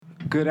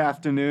Good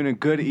afternoon and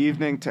good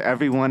evening to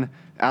everyone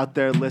out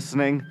there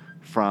listening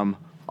from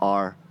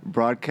our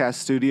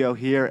broadcast studio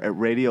here at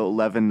Radio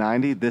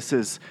 1190. This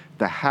is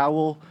the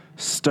Howell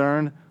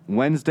Stern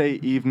Wednesday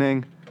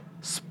evening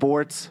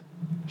sports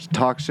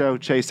talk show.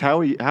 Chase, how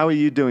are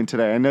you doing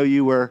today? I know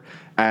you were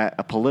at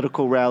a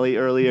political rally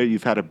earlier.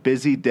 You've had a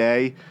busy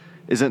day.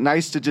 Is it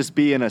nice to just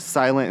be in a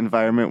silent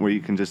environment where you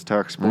can just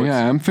talk sports?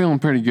 Yeah, I'm feeling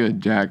pretty good,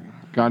 Jack.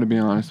 Got to be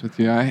honest with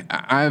you. I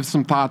have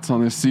some thoughts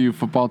on this CU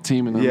football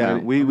team, and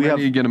I'm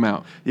ready to get them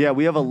out. Yeah,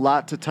 we have a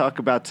lot to talk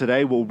about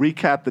today. We'll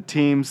recap the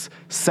team's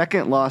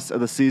second loss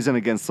of the season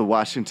against the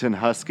Washington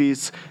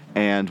Huskies,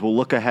 and we'll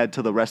look ahead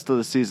to the rest of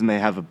the season. They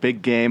have a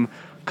big game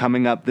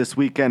coming up this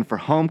weekend for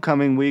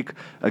homecoming week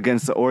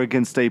against the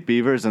Oregon State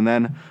Beavers, and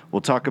then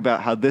we'll talk about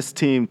how this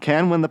team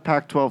can win the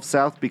Pac-12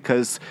 South,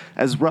 because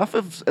as rough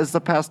as the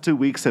past 2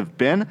 weeks have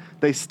been,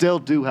 they still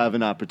do have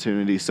an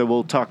opportunity. So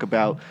we'll talk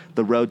about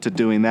the road to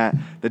doing that.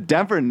 The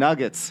Denver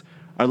Nuggets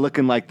are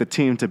looking like the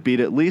team to beat,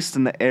 at least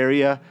in the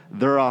area.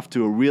 They're off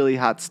to a really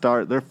hot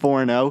start. They're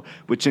 4-0,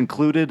 which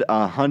included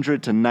a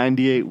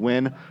 100-98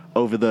 win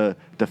over the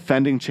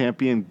defending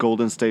champion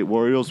Golden State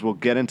Warriors. We'll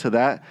get into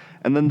that.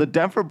 And then the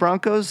Denver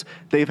Broncos,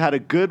 they've had a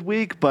good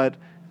week, but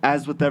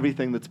as with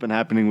everything that's been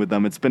happening with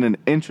them, it's been an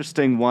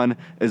interesting one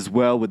as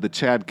well, with the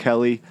Chad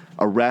Kelly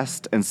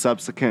arrest and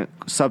subsequent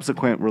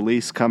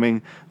release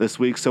coming this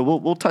week. So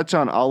we'll touch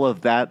on all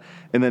of that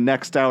in the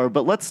next hour.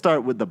 But let's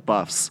start with the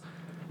Buffs.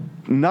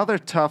 Another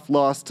tough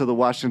loss to the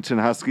Washington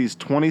Huskies,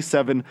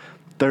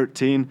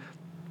 27-13.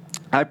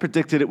 I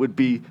predicted it would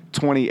be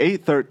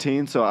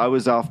 28-13, so I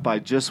was off by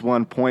just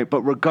 1 point.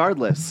 But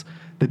regardless,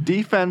 the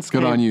defense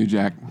Good on you,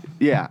 Jack.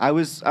 Yeah,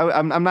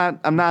 I'm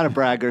not a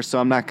bragger, so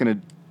I'm not going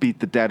to beat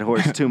the dead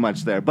horse too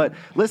much there. But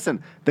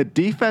listen, the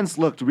defense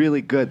looked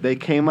really good. They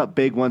came up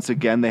big once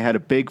again. They had a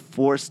big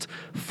forced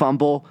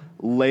fumble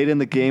late in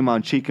the game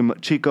on Chico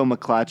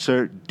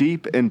McClatcher,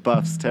 deep in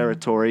Buffs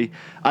territory.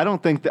 I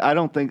didn't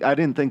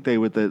think they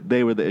were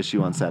the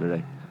issue on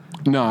Saturday.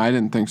 No, I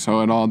didn't think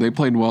so at all. They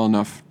played well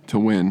enough to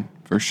win,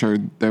 for sure.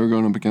 They were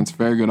going up against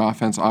very good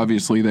offense.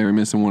 Obviously, they were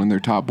missing one of their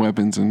top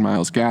weapons in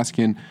Myles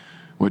Gaskin,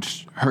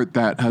 which hurt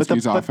that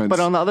Huskies offense. But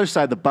on the other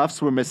side, the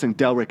Buffs were missing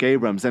Delrick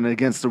Abrams, and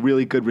against a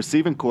really good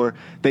receiving core,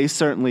 they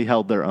certainly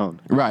held their own.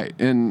 Right,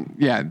 and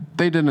yeah,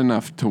 they did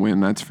enough to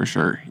win, that's for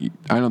sure.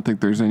 I don't think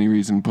there's any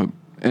reason to put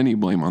any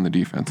blame on the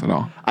defense at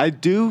all.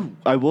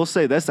 I will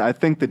say this. I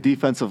think the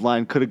defensive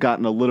line could have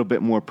gotten a little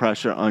bit more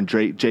pressure on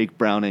Jake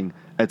Browning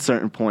at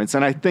certain points,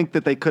 and I think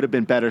that they could have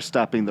been better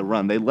stopping the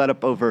run. They let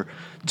up over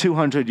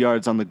 200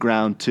 yards on the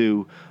ground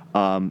to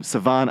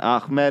Savon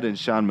Ahmed and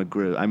Sean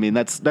McGrew. I mean,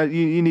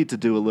 you need to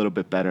do a little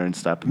bit better in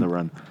stopping the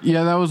run.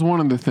 Yeah, that was one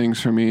of the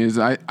things for me. Is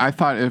I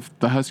thought if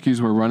the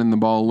Huskies were running the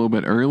ball a little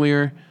bit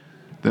earlier,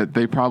 that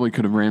they probably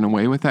could have ran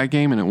away with that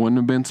game, and it wouldn't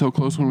have been so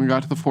close when we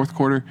got to the fourth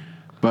quarter.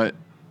 But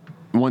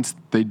once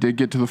they did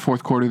get to the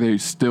fourth quarter, they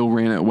still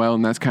ran it well,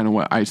 and that's kind of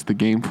what iced the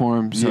game for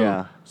them.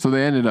 So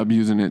they ended up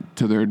using it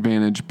to their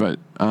advantage. But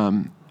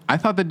I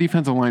thought the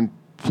defensive line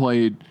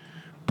played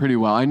pretty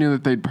well. I knew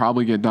that they'd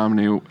probably get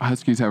dominated.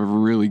 Huskies have a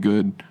really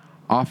good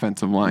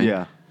offensive line.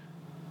 Yeah.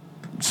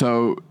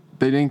 So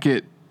they didn't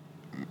get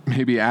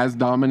maybe as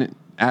dominated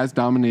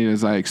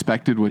as I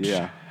expected, which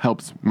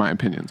helps my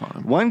opinions on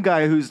them. One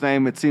guy whose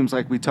name it seems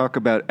like we talk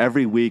about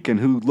every week and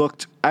who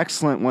looked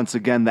excellent once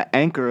again, the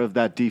anchor of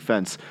that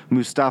defense,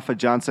 Mustafa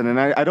Johnson. And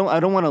I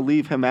don't want to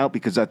leave him out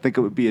because I think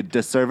it would be a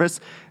disservice.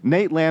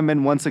 Nate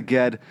Landman once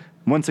again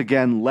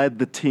led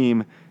the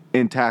team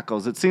in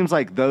tackles. It seems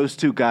like those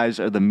two guys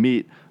are the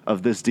meat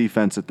of this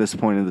defense at this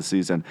point of the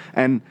season.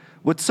 And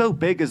what's so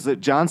big is that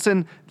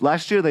Johnson,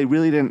 last year they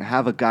really didn't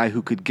have a guy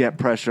who could get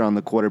pressure on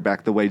the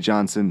quarterback the way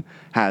Johnson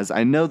has.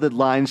 I know the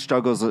line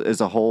struggles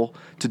as a whole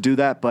to do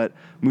that, but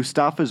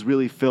Mustafa's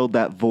really filled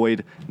that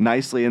void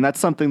nicely, and that's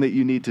something that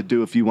you need to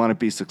do if you want to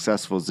be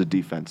successful as a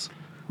defense.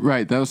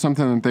 Right, that was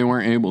something that they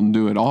weren't able to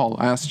do at all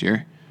last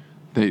year.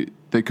 They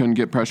couldn't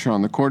get pressure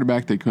on the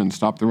quarterback. They couldn't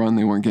stop the run.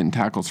 They weren't getting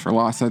tackles for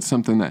loss. That's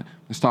something that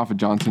Mustafa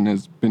Johnson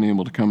has been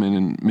able to come in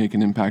and make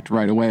an impact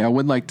right away. I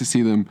would like to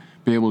see them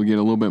be able to get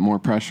a little bit more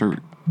pressure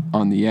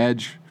on the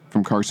edge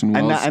from Carson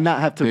Wells, and not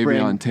have to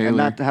Davion Taylor. And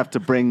not to have to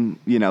bring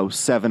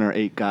 7 or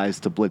 8 guys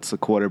to blitz the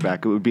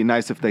quarterback. It would be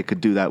nice if they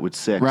could do that with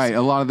 6. Right.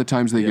 A lot of the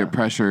times they get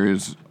pressure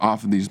is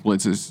off of these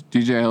blitzes.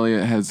 DJ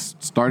Elliott has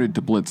started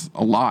to blitz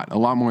a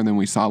lot more than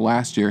we saw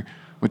last year,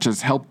 which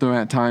has helped them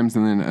at times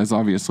and then has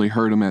obviously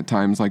hurt them at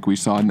times, like we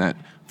saw in that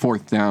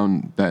fourth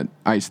down that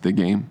iced the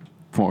game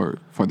for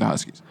the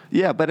Huskies.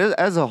 Yeah, but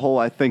as a whole,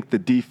 I think the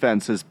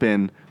defense has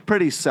been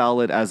pretty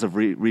solid as of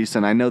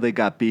recent. I know they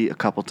got beat a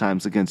couple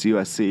times against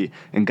USC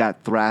and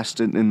got thrashed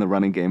in the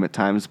running game at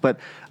times, but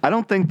I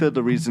don't think they're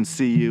the reason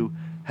CU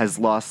has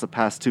lost the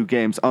past 2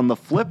 games. On the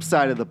flip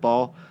side of the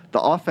ball,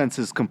 the offense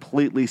is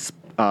completely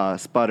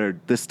sputtered.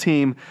 This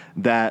team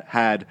that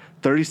had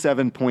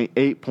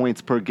 37.8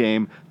 points per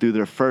game through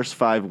their first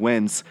 5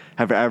 wins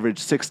have averaged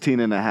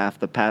 16.5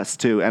 the past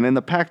 2. And in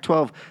the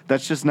Pac-12,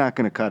 that's just not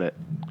going to cut it.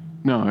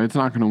 No, it's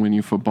not going to win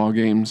you football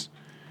games.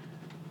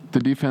 the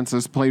defense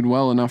has played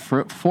well enough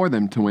for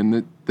them to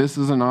win. This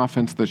is an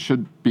offense that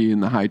should be in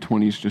the high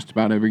 20s just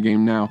about every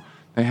game now.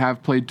 They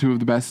have played two of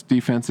the best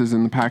defenses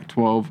in the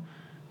Pac-12,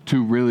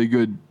 two really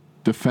good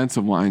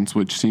defensive lines,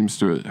 which seems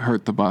to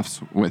hurt the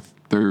Buffs with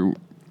their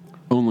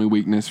only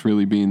weakness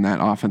really being that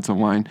offensive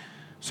line.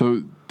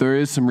 So there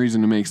is some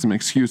reason to make some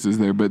excuses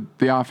there, but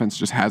the offense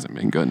just hasn't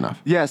been good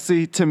enough. Yeah,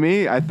 see, to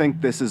me, I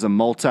think this is a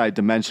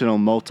multi-dimensional,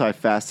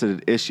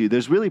 multifaceted issue.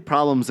 There's really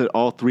problems at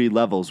all three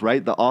levels,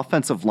 right? The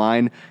offensive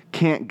line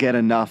can't get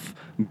enough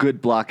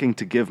good blocking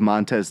to give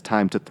Montez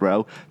time to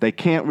throw. They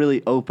can't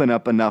really open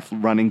up enough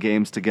running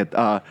games to get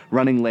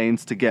running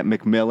lanes to get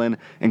McMillan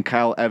and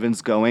Kyle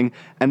Evans going.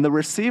 And the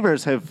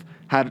receivers have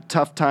had a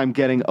tough time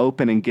getting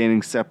open and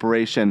gaining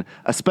separation,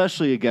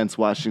 especially against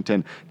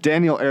Washington.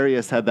 Daniel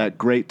Arias had that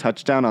great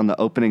touchdown on the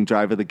opening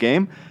drive of the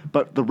game,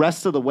 but the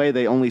rest of the way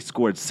they only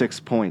scored 6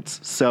 points.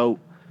 So,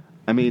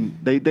 I mean,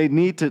 they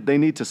need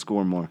to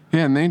score more.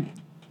 Yeah, and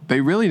they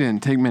really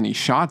didn't take many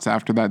shots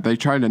after that. They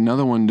tried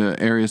another one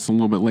to Arias a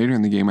little bit later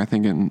in the game, I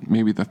think in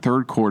maybe the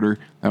third quarter,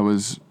 that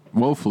was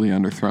woefully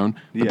underthrown.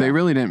 But they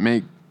really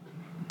didn't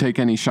take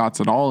any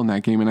shots at all in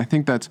that game, and I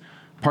think that's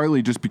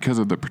partly just because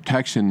of the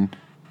protection.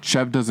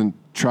 Chev doesn't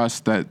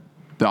trust that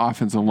the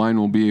offensive line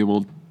will be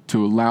able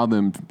to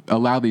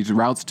allow these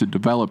routes to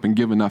develop and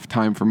give enough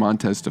time for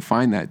Montez to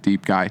find that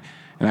deep guy.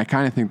 And I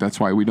kind of think that's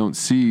why we don't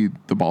see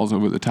the balls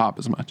over the top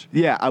as much.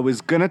 Yeah, I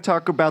was going to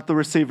talk about the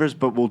receivers,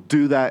 but we'll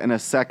do that in a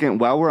second.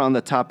 While we're on the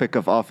topic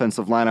of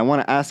offensive line, I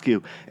want to ask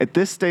you, at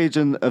this stage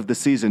of the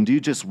season, do you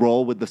just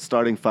roll with the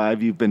starting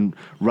five you've been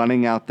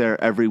running out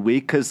there every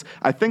week? Because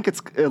I think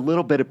it's a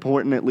little bit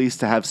important at least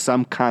to have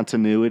some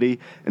continuity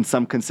and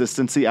some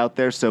consistency out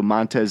there so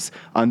Montez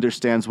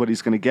understands what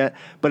he's going to get.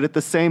 But at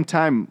the same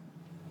time,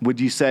 would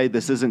you say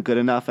this isn't good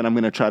enough and I'm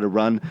going to try to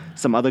run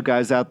some other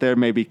guys out there,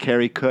 maybe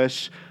Kerry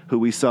Cush, who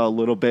we saw a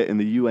little bit in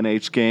the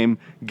UNH game,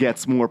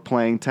 gets more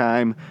playing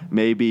time?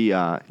 Maybe,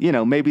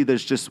 maybe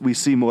we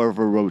see more of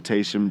a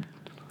rotation.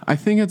 I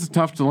think it's a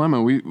tough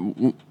dilemma.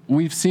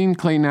 We've seen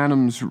Clayton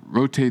Adams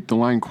rotate the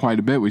line quite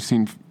a bit. We've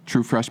seen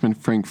true freshman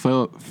Frank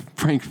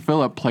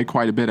Phillip play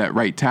quite a bit at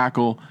right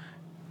tackle.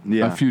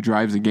 Yeah. A few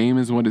drives a game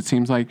is what it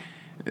seems like.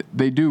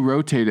 They do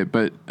rotate it,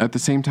 but at the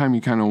same time,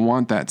 you kind of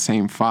want that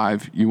same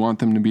five. You want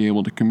them to be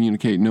able to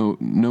communicate, know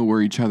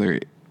where each other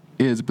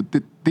is.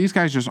 But these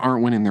guys just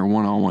aren't winning their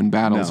one-on-one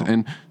battles. No.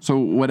 And so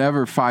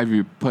whatever five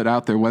you put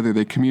out there, whether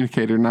they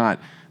communicate or not,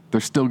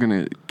 they're still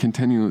going to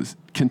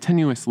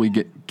continuously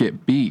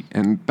get beat,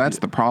 and that's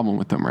the problem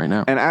with them right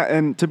now.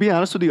 And to be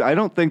honest with you, I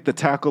don't think the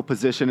tackle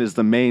position is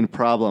the main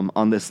problem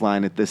on this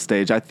line at this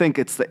stage. I think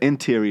it's the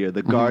interior,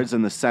 the guards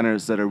and the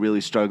centers that are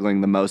really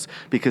struggling the most,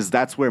 because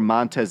that's where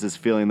Montez is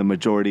feeling the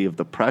majority of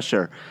the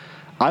pressure.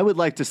 I would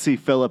like to see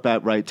Phillip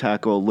at right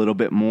tackle a little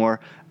bit more,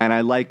 and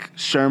I like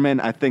Sherman.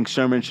 I think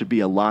Sherman should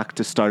be a lock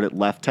to start at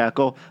left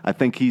tackle. I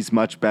think he's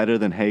much better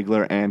than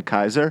Hagler and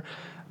Kaiser.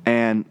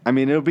 And, I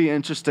mean, it'll be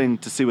interesting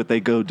to see what they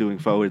go doing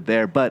forward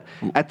there. But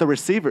at the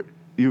receiver,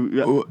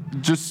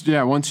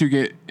 once you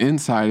get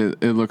inside,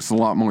 it looks a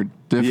lot more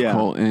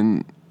difficult. Yeah.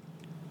 And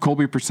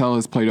Colby Purcell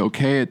has played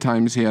okay at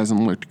times. He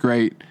hasn't looked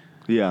great.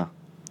 Yeah.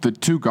 The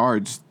two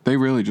guards, they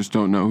really just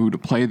don't know who to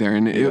play there.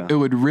 And it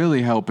would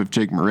really help if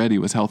Jake Moretti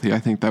was healthy. I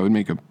think that would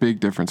make a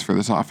big difference for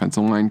this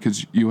offensive line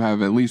because you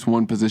have at least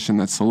one position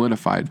that's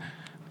solidified.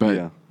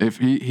 But if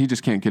he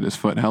just can't get his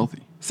foot healthy.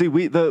 See,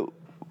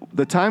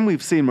 the time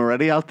we've seen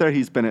Moretti out there,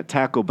 he's been at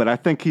tackle, but I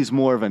think he's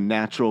more of a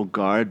natural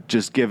guard,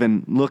 just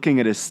looking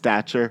at his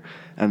stature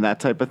and that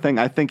type of thing.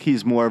 I think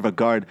he's more of a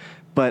guard,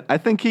 but I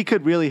think he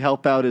could really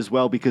help out as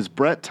well because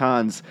Brett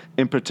Tons,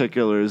 in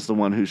particular, is the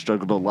one who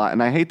struggled a lot.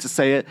 And I hate to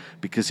say it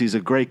because he's a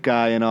great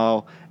guy and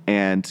all,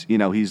 and,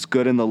 he's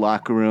good in the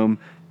locker room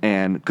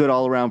and good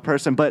all-around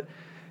person, but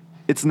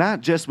it's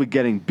not just with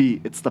getting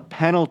beat. It's the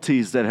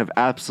penalties that have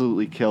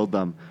absolutely killed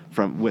them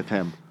with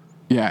him.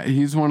 Yeah,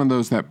 he's one of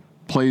those that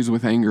plays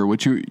with anger,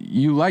 which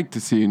you like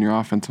to see in your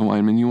offensive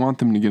linemen. You want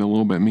them to get a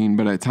little bit mean,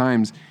 but at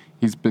times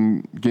he's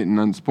been getting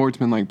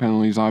unsportsmanlike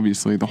penalties,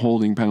 obviously, the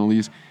holding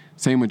penalties.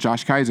 Same with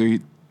Josh Kaiser.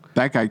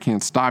 That guy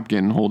can't stop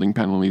getting holding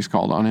penalties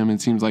called on him.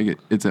 It seems like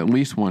it's at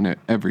least one at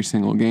every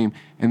single game.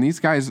 And these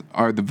guys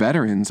are the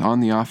veterans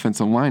on the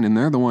offensive line, and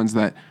they're the ones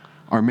that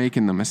are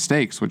making the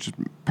mistakes, which is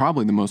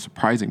probably the most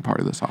surprising part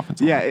of this offense.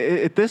 Yeah,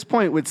 at this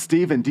point with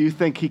Steven, do you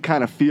think he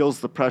kind of feels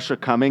the pressure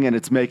coming and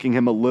it's making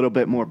him a little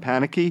bit more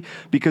panicky?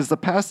 Because the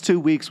past 2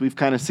 weeks, we've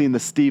kind of seen the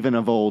Steven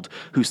of old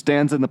who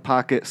stands in the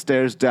pocket,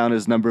 stares down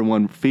his number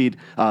one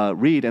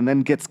read, and then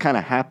gets kind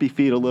of happy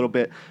feet a little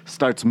bit,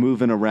 starts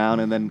moving around,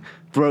 and then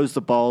throws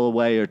the ball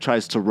away or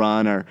tries to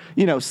run or,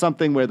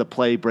 something where the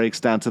play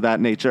breaks down to that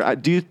nature.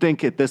 Do you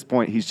think at this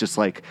point he's just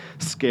like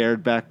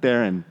scared back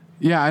there? And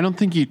yeah, I don't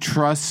think he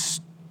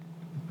trusts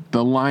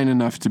the line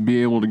enough to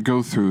be able to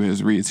go through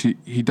his reads.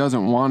 He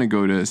doesn't want to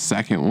go to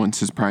second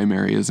once his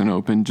primary isn't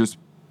open just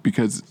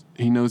because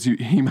he knows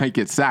he might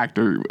get sacked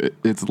or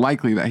it's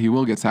likely that he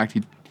will get sacked.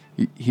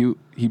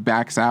 He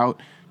backs out,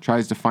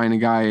 tries to find a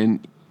guy,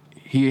 and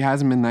he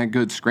hasn't been that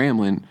good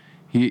scrambling.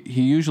 He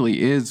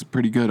usually is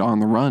pretty good on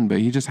the run, but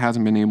he just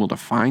hasn't been able to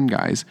find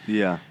guys.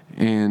 Yeah.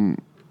 And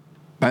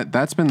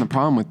that's been the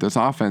problem with this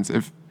offense.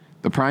 If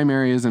the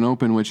primary isn't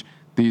open, which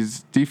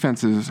these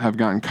defenses have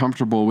gotten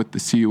comfortable with the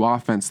CU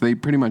offense, they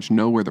pretty much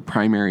know where the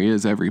primary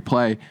is every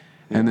play.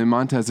 And then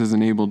Montez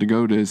isn't able to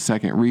go to his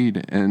second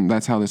read, and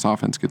that's how this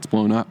offense gets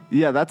blown up.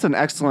 Yeah, that's an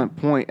excellent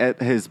point.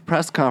 At his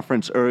press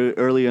conference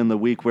earlier in the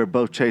week, where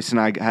both Chase and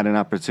I had an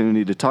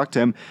opportunity to talk to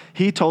him,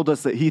 he told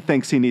us that he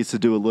thinks he needs to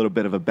do a little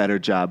bit of a better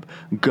job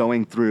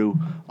going through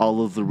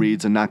all of the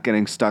reads and not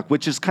getting stuck,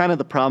 which is kind of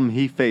the problem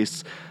he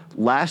faced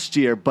last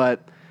year.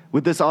 But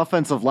with this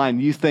offensive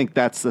line, you think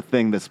that's the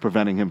thing that's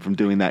preventing him from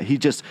doing that. He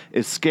just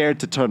is scared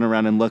to turn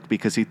around and look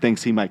because he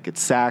thinks he might get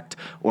sacked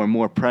or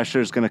more pressure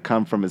is going to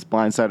come from his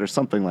blind side or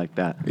something like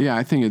that. Yeah,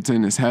 I think it's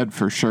in his head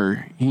for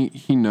sure.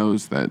 He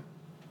knows that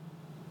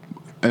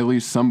at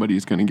least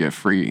somebody's going to get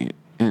free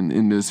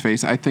into his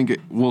face. I think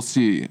we'll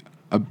see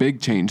a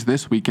big change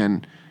this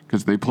weekend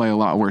because they play a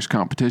lot worse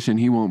competition.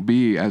 He won't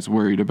be as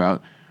worried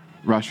about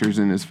rushers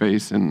in his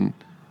face and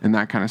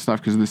that kind of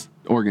stuff because this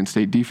Oregon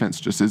State defense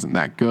just isn't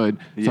that good.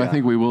 So I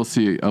think we will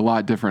see a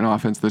lot different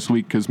offense this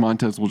week because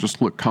Montez will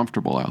just look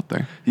comfortable out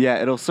there. Yeah,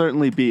 it'll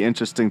certainly be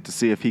interesting to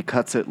see if he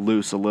cuts it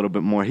loose a little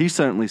bit more. He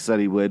certainly said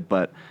he would,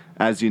 but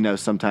as you know,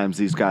 sometimes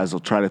these guys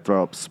will try to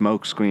throw up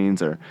smoke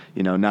screens or,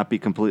 not be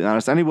completely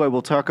honest. Anyway,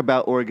 we'll talk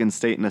about Oregon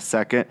State in a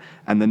second,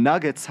 and the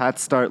Nuggets had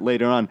to start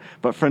later on.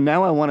 But for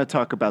now, I want to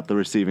talk about the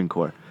receiving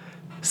corps.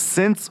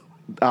 Since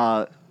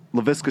Laviska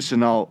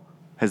Shenault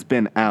has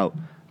been out,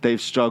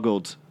 they've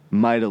struggled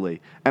mightily.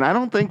 And I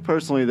don't think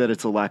personally that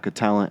it's a lack of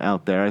talent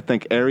out there. I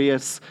think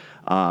Arias,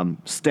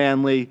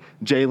 Stanley,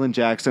 Jalen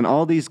Jackson,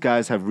 all these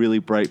guys have really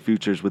bright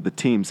futures with the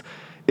teams.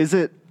 Is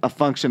it a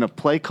function of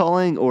play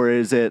calling or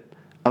is it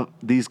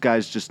these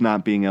guys just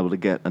not being able to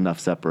get enough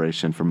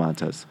separation for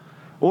Montez?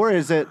 Or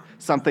is it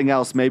something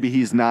else? Maybe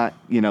he's not,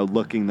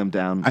 looking them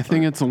down. I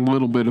think it's a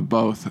little bit of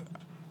both.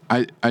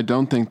 I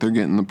don't think they're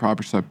getting the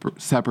proper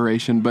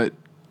separation, but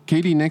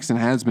KD Nixon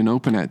has been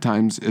open at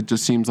times. It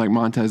just seems like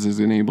Montez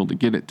isn't able to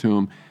get it to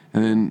him.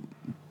 And then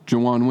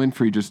Juwan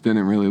Winfrey just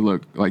didn't really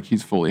look like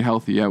he's fully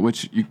healthy yet,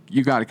 which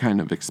you got to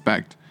kind of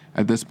expect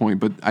at this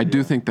point. But I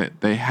do think that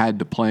they had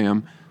to play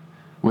him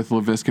with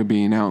Laviska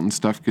being out and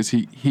stuff because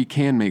he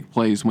can make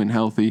plays when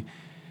healthy.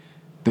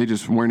 They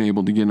just weren't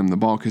able to get him the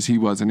ball because he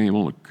wasn't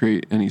able to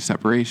create any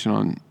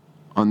separation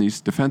on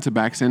these defensive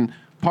backs. And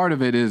part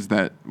of it is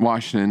that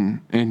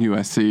Washington and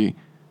USC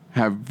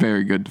have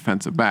very good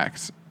defensive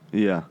backs.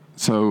 Yeah.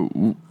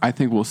 So I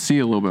think we'll see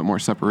a little bit more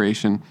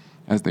separation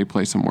as they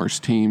play some worse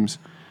teams.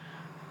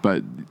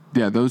 But,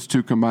 yeah, those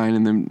two combined,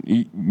 and then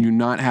you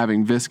not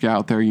having Viska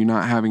out there, you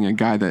not having a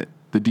guy that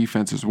the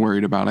defense is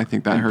worried about, I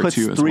think that hurts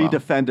you as well. Puts three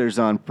defenders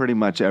on pretty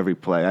much every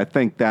play. I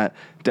think that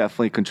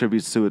definitely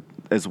contributes to it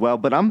as well.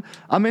 But I'm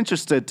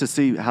interested to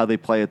see how they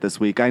play it this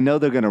week. I know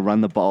they're going to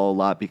run the ball a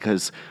lot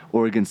because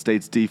Oregon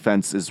State's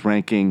defense is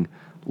ranking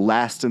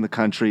last in the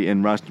country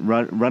in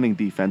running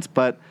defense.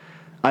 But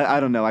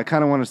I don't know. I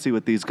kind of want to see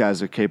what these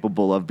guys are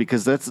capable of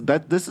because this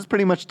is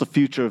pretty much the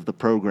future of the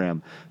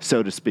program,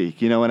 so to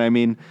speak. You know what I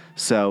mean?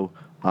 So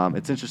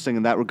it's interesting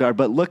in that regard.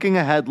 But looking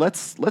ahead,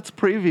 let's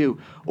preview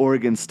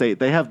Oregon State.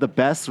 They have the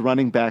best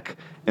running back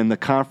in the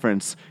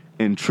conference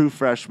in true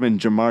freshman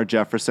Jamar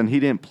Jefferson. He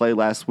didn't play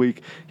last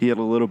week. He had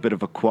a little bit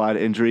of a quad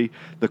injury.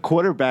 The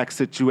quarterback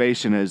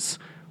situation is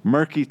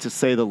murky to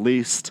say the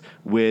least,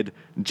 with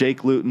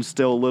Jake Luton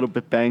still a little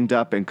bit banged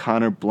up and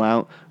Connor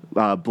Blount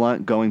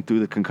going through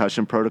the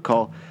concussion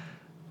protocol.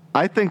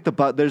 I think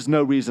there's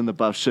no reason the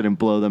Buffs shouldn't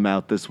blow them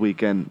out this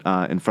weekend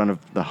in front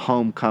of the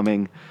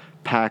homecoming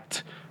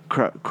packed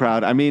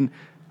crowd. I mean,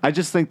 I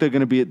just think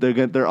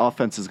their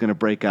offense is going to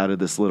break out of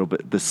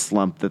this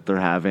slump that they're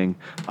having.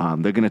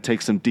 They're going to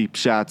take some deep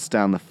shots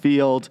down the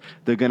field.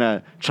 They're going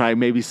to try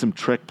maybe some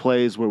trick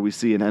plays where we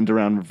see an end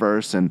around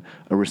reverse and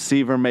a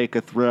receiver make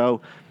a throw.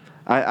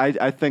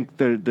 I think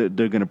they're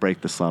going to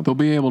break the slump. They'll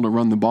be able to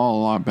run the ball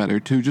a lot better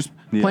too. Just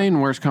playing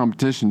worse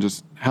competition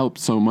just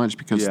helps so much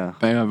because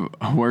they have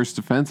a worse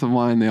defensive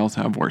line. They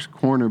also have worse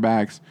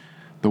cornerbacks.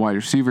 The wide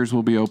receivers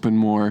will be open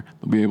more.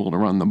 They'll be able to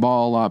run the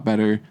ball a lot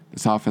better.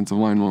 This offensive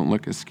line won't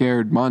look as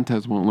scared.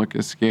 Montez won't look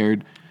as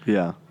scared.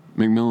 Yeah.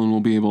 McMillan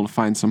will be able to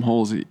find some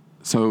holes.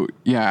 So,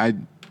 yeah, I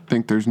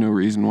think there's no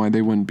reason why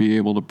they wouldn't be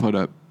able to put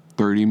up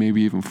 30,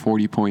 maybe even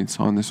 40 points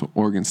on this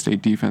Oregon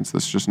State defense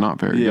that's just not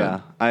very good.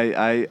 Yeah,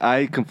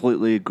 I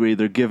completely agree.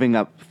 They're giving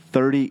up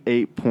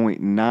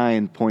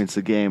 38.9 points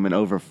a game and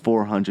over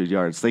 400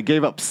 yards. They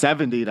gave up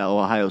 70 to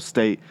Ohio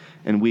State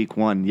in week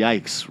 1.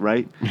 Yikes,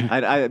 right?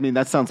 I mean,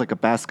 that sounds like a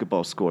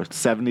basketball score,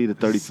 70 to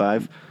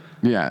 35.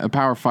 Yeah, a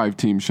Power 5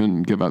 team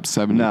shouldn't give up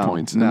 70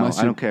 points. No,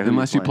 I don't care.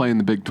 Unless you play in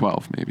the Big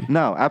 12, maybe.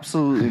 No,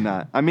 absolutely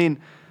not. I mean,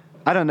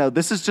 I don't know.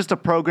 This is just a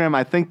program.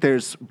 I think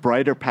there's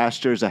brighter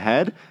pastures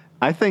ahead.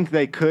 I think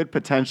they could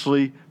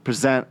potentially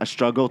present a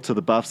struggle to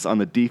the Buffs on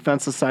the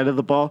defensive side of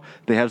the ball.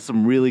 They have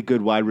some really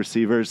good wide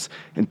receivers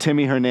in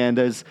Timmy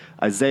Hernandez,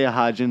 Isaiah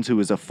Hodgins, who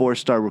is a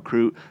 4-star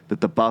recruit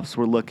that the Buffs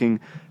were looking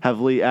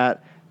heavily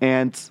at,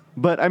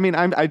 But I mean,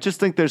 I just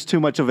think there's too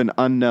much of an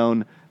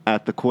unknown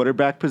at the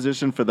quarterback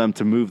position for them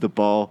to move the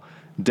ball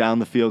down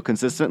the field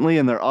consistently,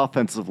 and their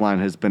offensive line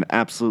has been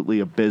absolutely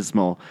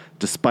abysmal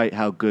despite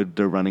how good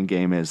their running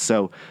game is.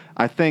 So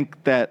I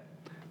think that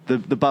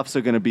the Buffs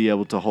are going to be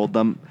able to hold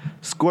them.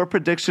 Score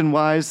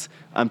prediction-wise,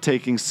 I'm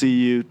taking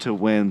CU to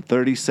win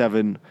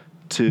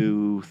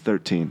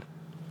 37-13.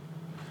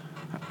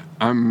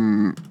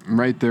 I'm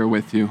right there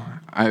with you.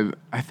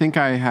 I think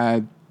I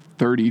had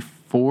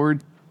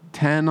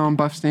 34-10 on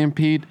Buff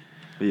Stampede.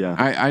 Yeah.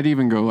 I'd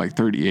even go like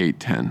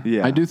 38-10.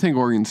 Yeah. I do think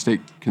Oregon State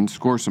can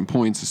score some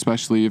points,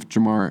 especially if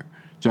Jamar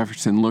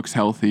Jefferson looks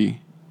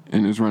healthy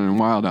and is running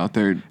wild out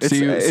there.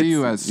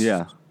 CU has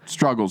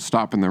struggled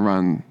stopping the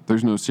run.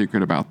 There's no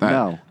secret about that.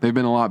 No. They've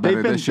been a lot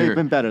better this year. They've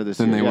been better this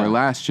year than they were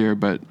last year,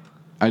 but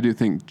I do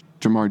think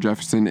Jamar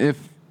Jefferson,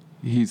 if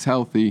he's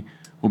healthy,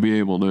 will be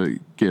able to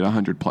get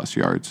 100-plus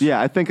yards.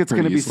 Yeah, I think it's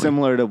going to be easily.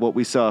 similar to what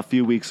we saw a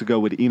few weeks ago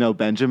with Eno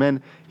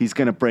Benjamin. He's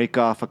going to break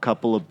off a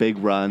couple of big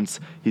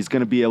runs. He's going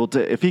to be able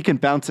to, if he can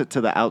bounce it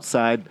to the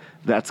outside,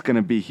 that's going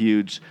to be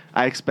huge.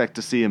 I expect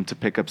to see him to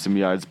pick up some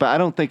yards, but I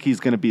don't think he's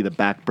going to be the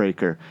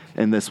backbreaker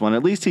in this one.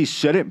 At least he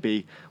shouldn't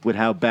be with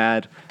how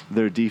bad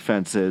their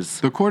defense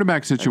is. The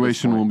quarterback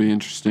situation will be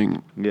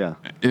interesting. Yeah.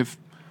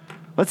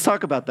 Let's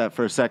talk about that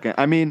for a second.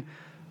 I mean,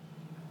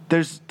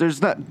 there's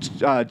not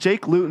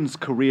Jake Luton's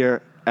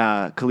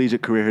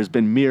collegiate career has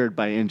been mirrored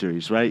by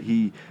injuries, right?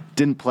 He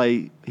didn't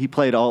play. He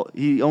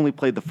only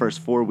played the first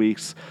 4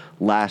 weeks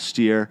last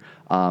year.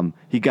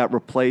 He got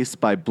replaced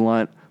by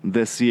Blunt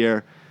this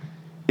year.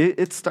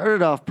 It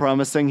started off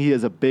promising. He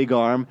has a big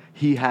arm.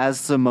 He has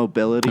some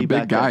mobility. A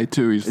big guy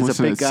too. He's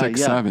listed at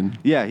 6'7".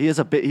 Yeah, he has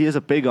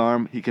a big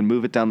arm. He can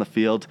move it down the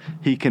field.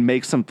 He can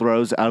make some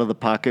throws out of the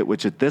pocket,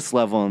 which at this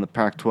level in the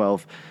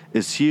Pac-12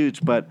 is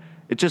huge. But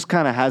it just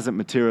kind of hasn't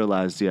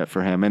materialized yet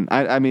for him. And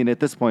I mean, at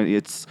this point,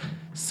 it's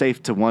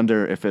safe to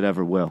wonder if it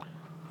ever will.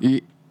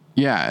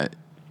 Yeah.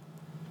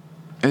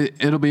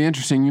 It'll be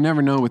interesting. You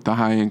never know with the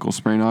high ankle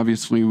sprain.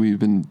 Obviously, we've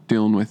been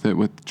dealing with it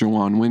with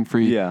Juwan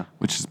Winfrey,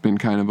 which has been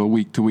kind of a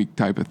week-to-week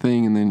type of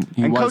thing. And then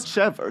Coach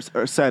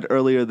Shev said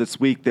earlier this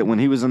week that when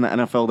he was in the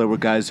NFL, there were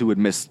guys who would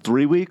miss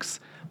 3 weeks,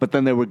 but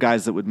then there were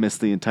guys that would miss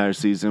the entire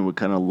season and would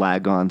kind of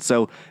lag on.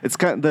 So it's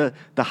kind of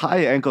the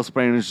high ankle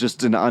sprain is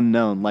just an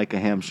unknown, like a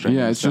hamstring.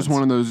 Yeah, it's just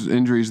one of those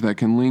injuries that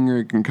can linger.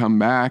 It can come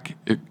back.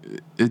 It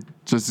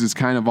just is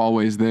kind of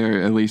always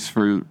there, at least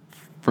for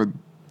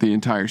the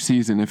entire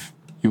season. If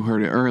you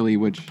heard it early,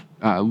 which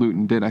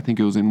Luton did. I think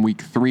it was in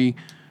week 3.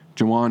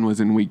 Juwan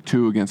was in week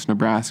 2 against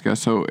Nebraska.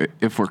 So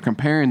if we're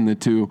comparing the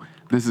two,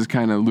 this is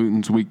kind of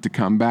Luton's week to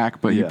come back,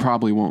 but he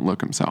probably won't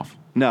look himself.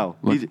 No,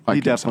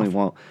 he definitely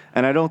won't.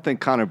 And I don't think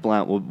Connor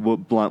Blunt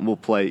will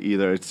play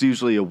either. It's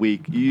usually a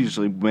week. You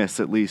usually miss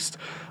at least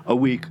a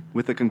week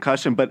with a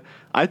concussion. But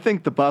I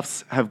think the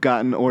Buffs have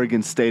gotten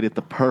Oregon State at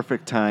the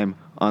perfect time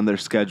on their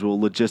schedule,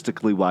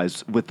 logistically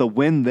wise. With the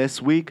win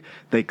this week,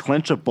 they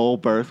clinch a bowl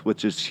berth,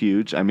 which is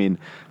huge. I mean,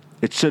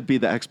 it should be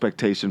the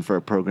expectation for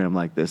a program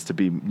like this to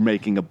be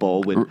making a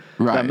bowl with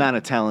the amount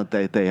of talent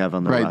they have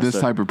on the roster. Right,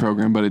 this type of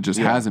program, but it just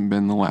hasn't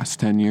been the last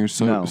 10 years.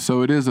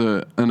 So it is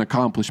an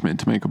accomplishment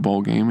to make a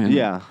bowl game.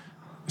 And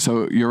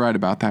so you're right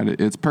about that.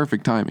 It's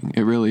perfect timing.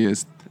 It really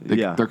is.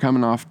 They're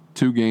coming off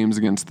 2 games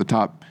against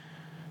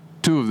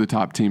two of the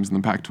top teams in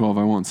the Pac-12.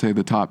 I won't say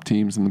the top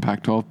teams in the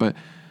Pac-12, but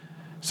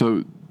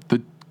so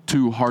the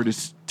 2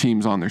 hardest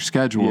teams on their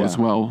schedule as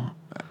well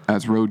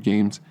as road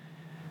games.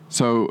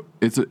 So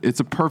it's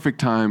a perfect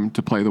time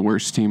to play the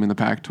worst team in the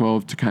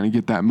Pac-12 to kind of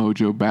get that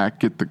mojo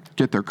back,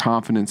 get their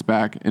confidence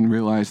back, and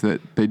realize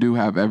that they do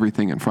have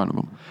everything in front of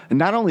them. And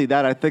not only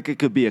that, I think it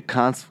could be a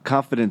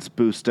confidence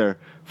booster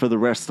for the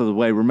rest of the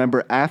way.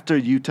 Remember, after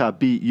Utah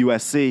beat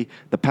USC,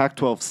 the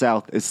Pac-12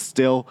 South is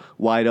still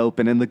wide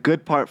open. And the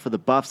good part for the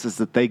Buffs is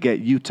that they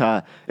get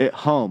Utah at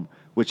home,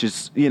 which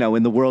is,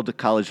 in the world of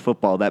college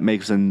football, that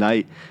makes a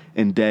night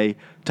and day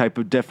type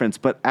of difference.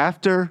 But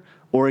after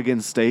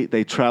Oregon State,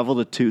 they travel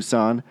to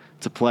Tucson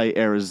to play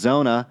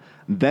Arizona.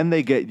 Then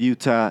they get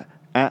Utah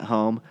at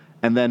home.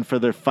 And then for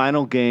their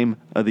final game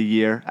of the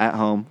year at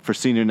home for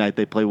senior night,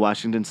 they play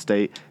Washington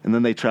State. And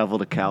then they travel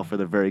to Cal for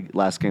their very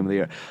last game of the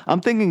year.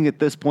 I'm thinking at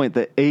this point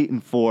that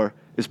 8-4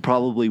 is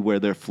probably where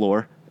their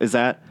floor is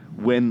at,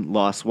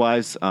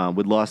 win-loss-wise,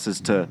 with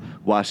losses to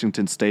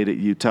Washington State at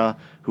Utah,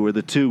 who are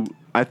the two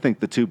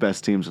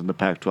best teams in the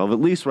Pac-12, at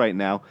least right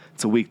now.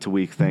 It's a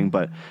week-to-week thing,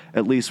 but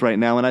at least right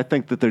now. And I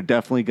think that they're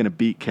definitely going to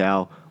beat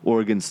Cal,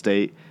 Oregon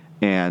State,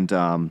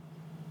 and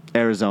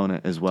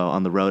Arizona as well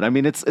on the road. I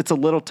mean, it's a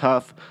little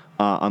tough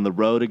on the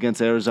road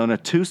against Arizona.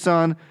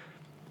 Tucson,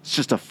 it's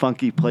just a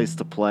funky place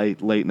to play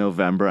late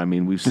November. I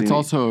mean, we've seen it's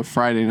also a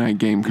Friday night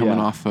game coming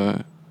off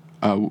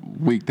a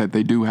week that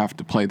they do have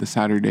to play the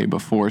Saturday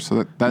before,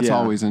 so that's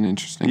always an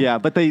interesting. Yeah,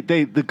 but the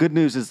good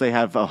news is they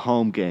have a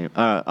home game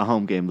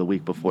the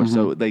week before,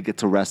 so they get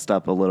to rest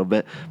up a little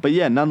bit. But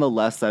yeah,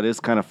 nonetheless, that is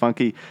kind of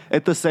funky.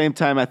 At the same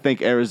time, I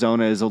think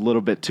Arizona is a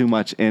little bit too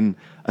much in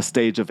a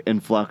stage of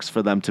influx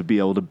for them to be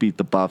able to beat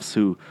the Buffs,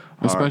 who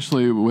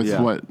especially with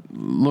what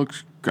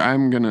looks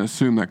I'm going to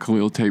assume that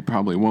Khalil Tate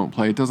probably won't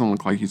play. It doesn't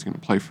look like he's going to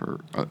play for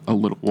a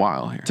little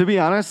while here. To be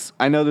honest,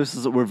 I know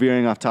we're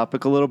veering off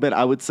topic a little bit.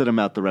 I would sit him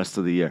out the rest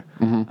of the year.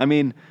 Mm-hmm. I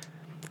mean,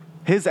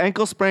 his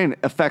ankle sprain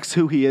affects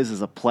who he is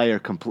as a player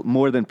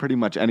more than pretty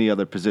much any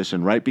other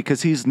position, right?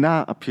 Because he's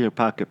not a pure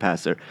pocket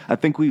passer. I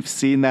think we've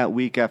seen that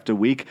week after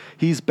week.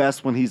 He's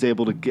best when he's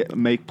able to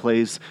make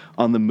plays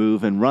on the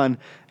move and run.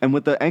 And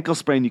with the ankle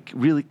sprain, you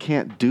really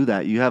can't do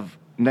that. You have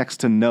next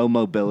to no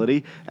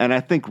mobility. And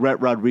I think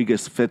Rhett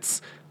Rodriguez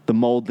fits the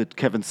mold that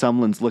Kevin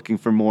Sumlin's looking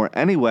for more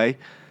anyway.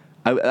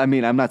 I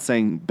mean, I'm not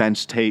saying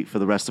bench Tate for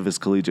the rest of his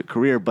collegiate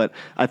career, but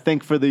I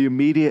think for the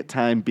immediate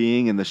time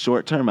being in the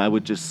short term, I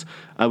would just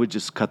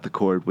cut the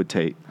cord with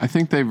Tate. I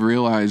think they've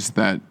realized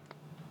that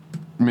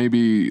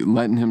maybe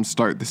letting him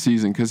start the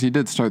season, because he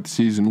did start the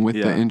season with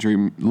the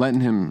injury,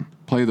 letting him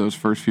play those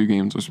first few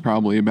games was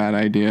probably a bad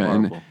idea.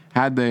 Horrible. And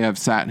had they have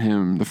sat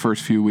him the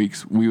first few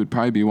weeks, we would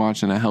probably be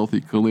watching a healthy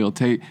Khalil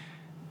Tate.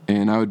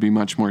 And I would be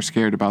much more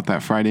scared about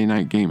that Friday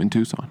night game in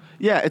Tucson.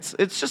 Yeah, it's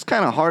just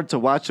kind of hard to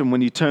watch him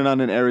when you turn on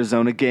an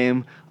Arizona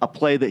game, a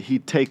play that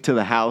he'd take to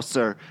the house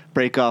or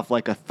break off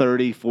like a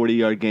 30,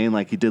 40-yard gain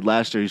like he did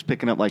last year. He's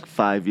picking up like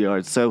 5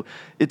 yards. So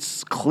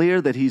it's clear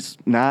that he's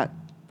not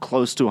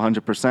close to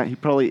 100%. He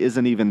probably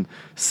isn't even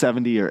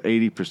 70 or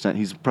 80%.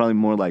 He's probably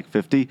more like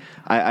 50.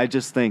 I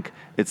just think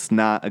it's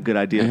not a good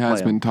idea to play him. It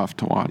has been tough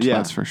to watch,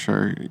 that's for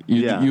sure.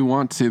 You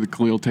want to see the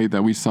Khalil Tate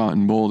that we saw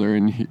in Boulder,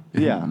 and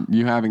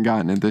you haven't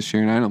gotten it this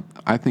year. And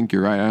I think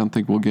you're right. I don't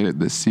think we'll get it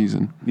this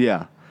season.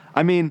 Yeah.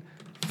 I mean,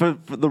 for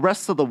the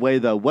rest of the way,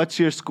 though, what's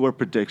your score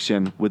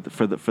prediction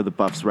for the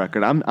Buffs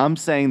record? I'm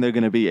saying they're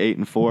going to be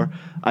 8-4.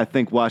 I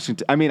think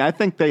Washington. I mean, I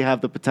think they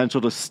have the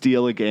potential to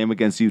steal a game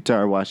against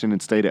Utah or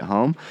Washington State at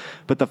home.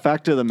 But the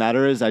fact of the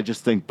matter is, I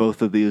just think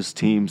both of these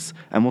teams,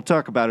 and we'll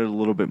talk about it a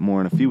little bit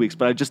more in a few weeks,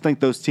 but I just think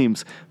those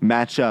teams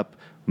match up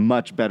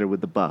much better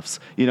with the Buffs.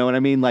 You know what I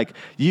mean? Like,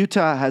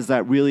 Utah has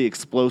that really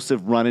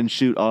explosive run and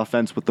shoot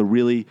offense with the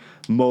really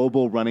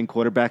mobile running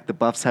quarterback. The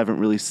Buffs haven't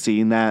really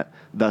seen that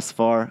thus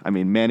far. I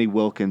mean, Manny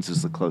Wilkins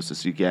is the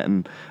closest you get,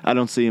 and I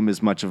don't see him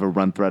as much of a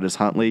run threat as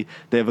Huntley.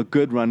 They have a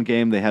good run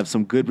game. They have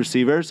some good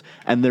receivers,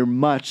 and they're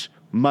much,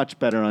 much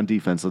better on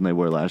defense than they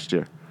were last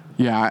year.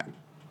 Yeah,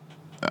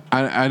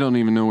 I don't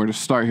even know where to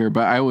start here,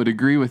 but I would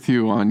agree with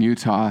you on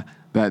Utah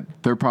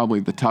that they're probably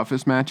the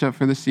toughest matchup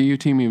for the CU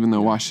team, even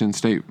though Washington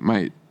State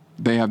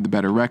they have the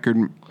better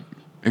record.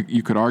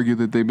 You could argue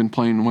that they've been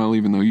playing well,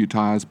 even though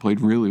Utah has played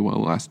really well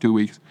the last 2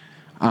 weeks.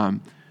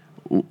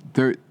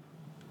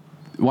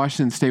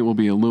 Washington State will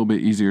be a little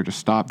bit easier to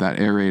stop that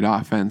air raid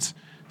offense.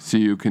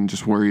 CU can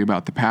just worry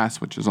about the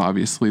pass, which is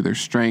obviously their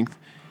strength.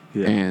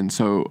 Yeah. And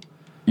so,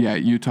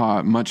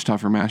 Utah, much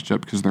tougher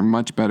matchup because they're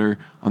much better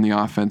on the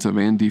offensive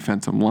and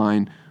defensive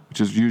line, which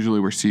is usually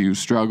where CU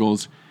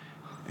struggles.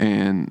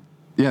 And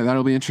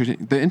that'll be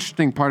interesting. The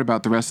interesting part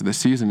about the rest of the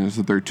season is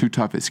that their two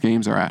toughest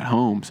games are at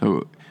home,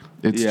 so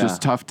it's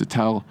just tough to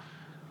tell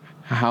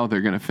how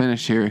they're going to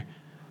finish here.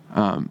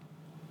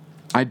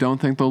 I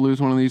don't think they'll lose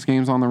one of these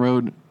games on the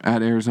road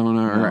at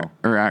Arizona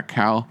or at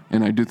Cal,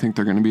 and I do think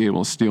they're going to be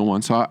able to steal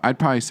one. So I'd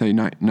probably say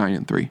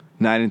 9-3.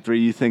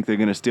 9-3. You think they're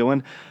going to steal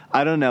one?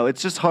 I don't know.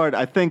 It's just hard.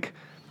 I think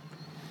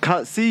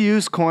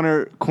CU's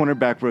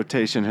cornerback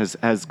rotation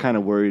has kind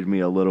of worried me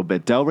a little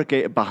bit.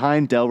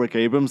 Behind Delrick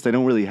Abrams, they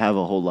don't really have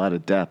a whole lot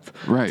of depth,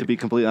 to be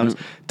completely honest.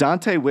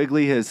 Dante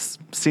Wigley has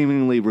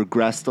seemingly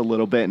regressed a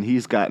little bit, and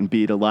he's gotten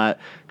beat a lot.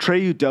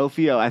 Trey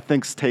Udofio, I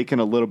think, has taken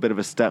a little bit of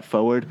a step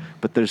forward,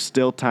 but there's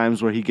still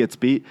times where he gets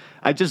beat.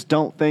 I just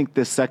don't think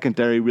this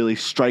secondary really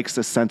strikes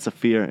a sense of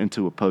fear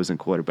into opposing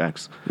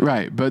quarterbacks.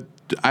 Right, but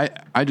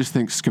I just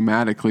think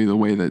schematically the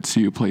way that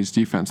CU plays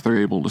defense, they're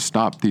able to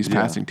stop these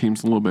passing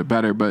teams a little bit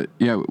better. But,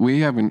 we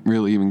haven't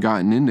really even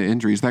gotten into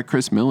injuries. That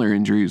Chris Miller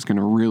injury is going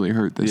to really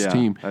hurt this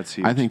team. That's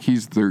huge. I think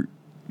he's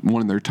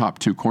one of their top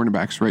two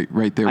cornerabbacks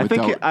right there with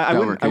Delrick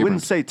Abrams. I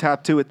wouldn't say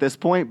top two at this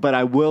point, but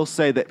I will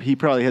say that he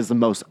probably has the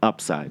most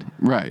upside.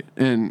 Right,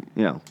 and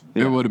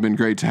it would have been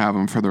great to have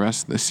him for the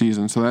rest of the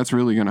season. So that's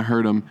really going to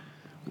hurt him.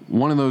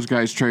 One of those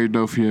guys, Trey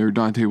Udofio or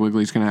Dante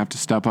Wigley, is going to have to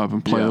step up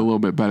and play a little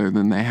bit better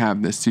than they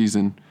have this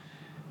season.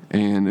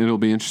 And it'll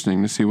be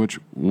interesting to see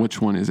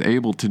which one is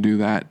able to do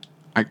that.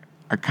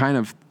 I kind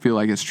of feel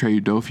like it's Trey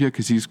Udofio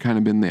because he's kind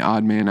of been the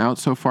odd man out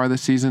so far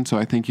this season. So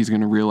I think he's going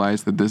to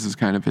realize that this is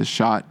kind of his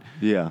shot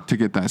to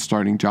get that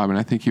starting job. And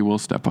I think he will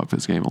step up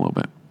his game a little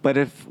bit. But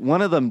if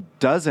one of them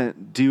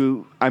doesn't,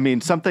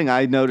 something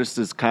I noticed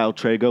is Kyle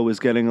Trago was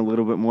getting a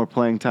little bit more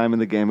playing time in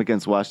the game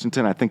against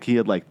Washington. I think he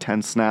had like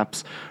 10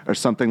 snaps or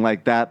something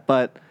like that.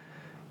 But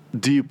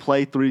do you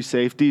play three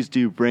safeties? Do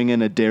you bring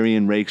in a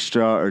Darian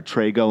Rakestraw or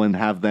Trago and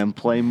have them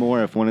play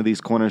more? If one of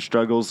these corner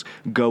struggles,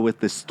 go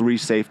with this three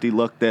safety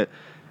look that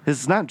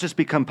has not just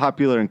become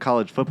popular in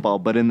college football,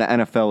 but in the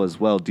NFL as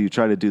well. Do you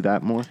try to do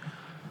that more?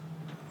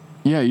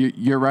 Yeah,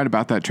 you're right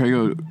about that.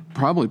 Trago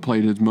probably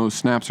played his most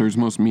snaps or his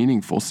most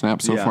meaningful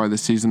snaps so far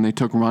this season. They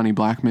took Ronnie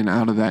Blackman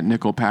out of that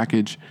nickel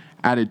package,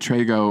 added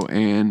Trago,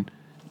 and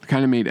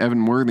kind of made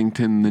Evan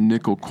Worthington the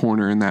nickel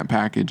corner in that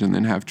package, and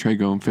then have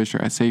Trago and Fisher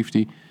at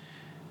safety.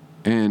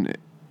 and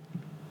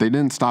they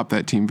didn't stop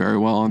that team very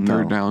well on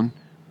third No. down.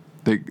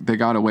 They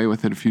got away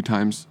with it a few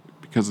times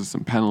because of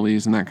some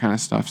penalties and that kind of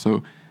stuff.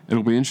 So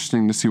it'll be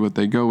interesting to see what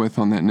they go with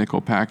on that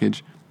nickel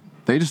package.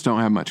 They just don't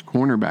have much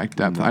cornerback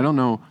depth. No. I don't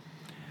know.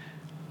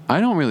 I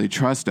don't really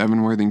trust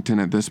Evan Worthington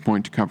at this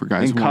point to cover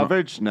guys In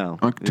coverage, no.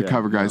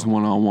 cover guys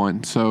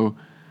one-on-one. So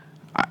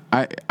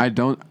I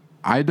don't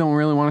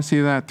really want to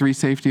see that 3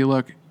 safety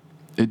look.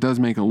 It does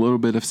make a little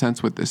bit of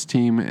sense with this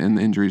team and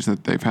the injuries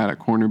that they've had at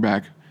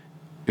cornerback.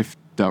 If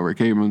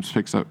Delrick Abrams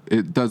picks up,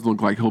 it does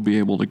look like he'll be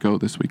able to go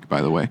this week,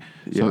 by the way.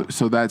 Yeah.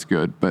 So that's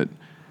good. But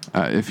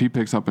if he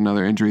picks up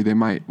another injury,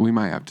 we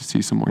might have to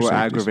see some more Or safeties.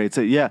 aggravates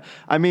it. Yeah.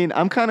 I mean,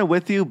 I'm kind of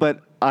with you,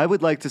 but I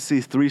would like to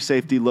see 3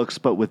 safety looks,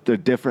 but with a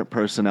different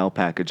personnel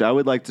package. I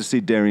would like to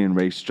see Darian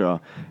Rakestraw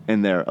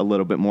in there a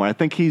little bit more. I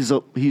think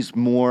he's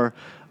more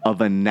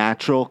of a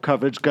natural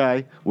coverage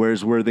guy,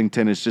 whereas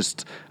Worthington is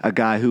just a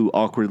guy who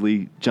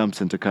awkwardly jumps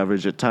into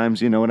coverage at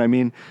times. You know what I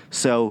mean?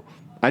 So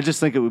I just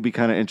think it would be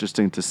kind of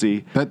interesting to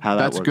see how that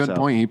That's works a good out.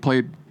 point. He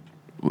played.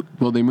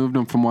 Well, they moved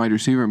him from wide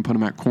receiver and put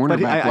him at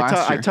cornerback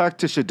last year. I talked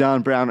to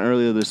Shadon Brown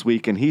earlier this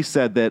week, and he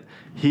said that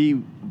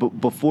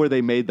before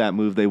they made that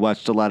move, they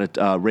watched a lot of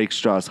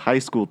Rakestraw's high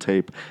school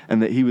tape,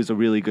 and that he was a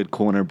really good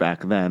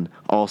cornerback then,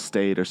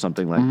 All-State or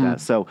something like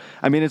that. So,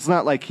 I mean, it's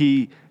not like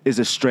he is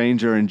a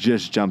stranger and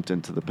just jumped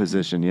into the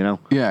position, you know?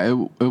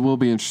 Yeah, it will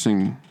be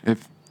interesting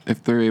if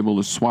they're able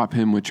to swap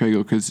him with Trago,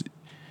 because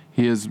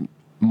he is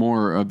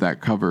more of that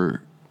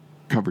cover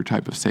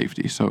type of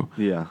safety. So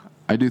Yeah.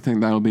 I do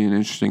think that'll be an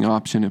interesting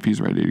option if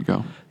he's ready to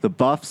go. The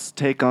Buffs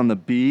take on the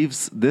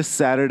Beavs this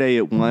Saturday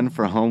at 1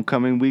 for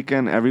homecoming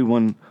weekend.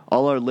 Everyone,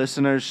 all our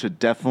listeners should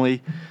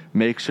definitely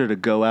make sure to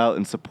go out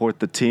and support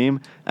the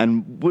team.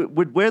 And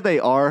where they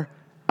are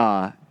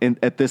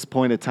at this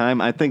point in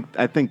time, I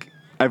think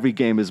every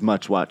game is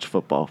much-watch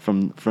football for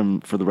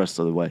the rest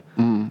of the way.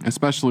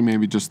 Especially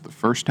maybe just the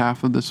first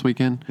half of this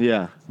weekend.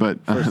 Yeah.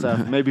 But First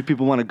half, maybe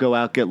people want to go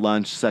out, get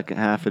lunch. Second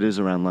half, it is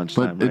around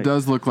lunchtime, But right? it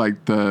does look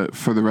like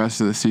for the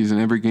rest of the season,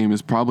 every game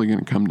is probably going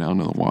to come down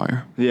to the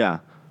wire. Yeah.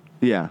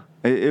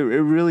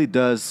 It really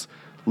does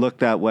look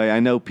that way. I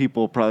know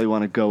people probably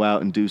want to go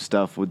out and do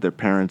stuff with their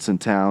parents in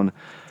town.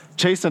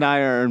 Chase and I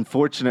are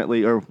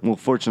fortunately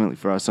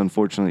for us,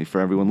 unfortunately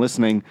for everyone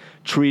listening,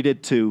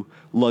 treated to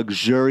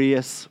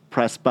luxurious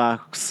press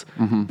box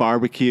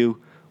barbecue,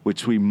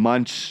 which we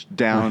munch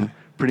down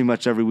pretty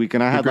much every week.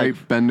 And I had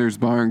Great Bender's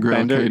Bar and Grill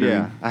catering.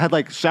 yeah. I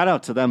had shout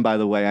out to them, by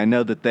the way. I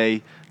know that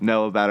they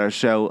know about our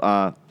show.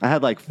 I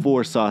had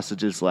 4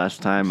 sausages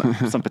last time,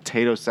 some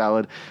potato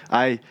salad.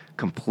 I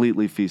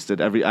completely feast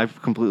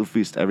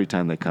every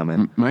time they come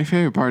in. My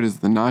favorite part is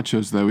the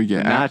nachos that we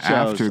get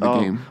after the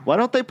game. Why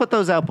don't they put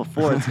those out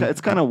before?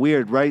 It's kind of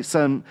weird, right,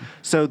 son?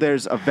 So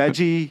there's a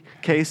veggie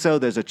queso,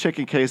 there's a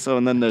chicken queso,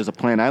 and then there's a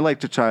plain. I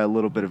like to try a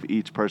little bit of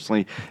each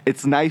personally.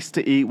 It's nice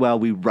to eat while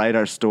we write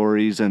our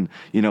stories and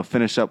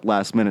finish up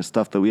last minute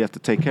stuff that we have to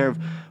take care of.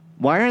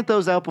 Why aren't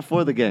those out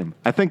before the game?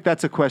 I think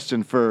that's a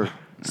question for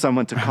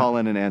someone to call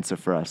in and answer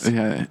for us.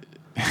 Yeah.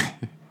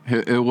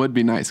 It would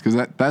be nice because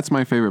that's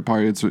my favorite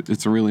part.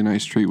 It's a really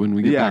nice treat when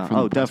we get back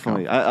from the press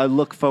definitely. conference. I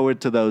look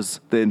forward to those,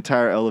 the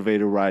entire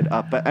elevator ride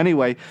up. But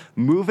anyway,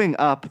 moving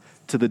up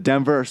to the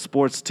Denver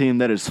sports team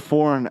that is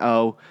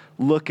 4-0,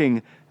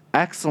 looking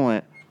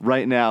excellent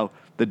right now.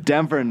 The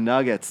Denver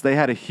Nuggets, they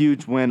had a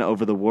huge win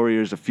over the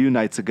Warriors a few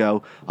nights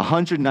ago,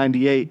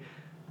 198.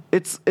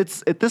 It's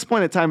at this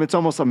point in time, it's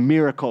almost a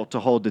miracle to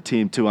hold the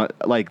team to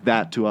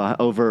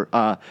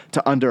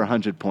to under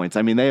 100 points.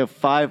 I mean, they have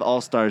 5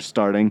 All-Stars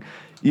starting.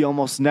 You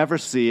almost never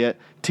see it.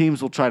 Teams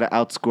will try to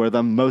outscore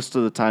them most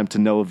of the time to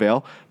no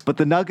avail. But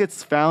the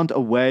Nuggets found a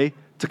way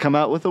to come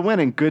out with a win,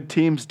 and good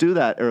teams do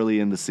that early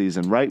in the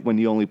season, right? When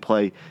you only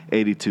play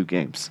 82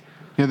 games.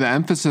 Yeah, the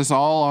emphasis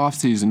all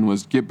offseason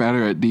was get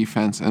better at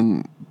defense,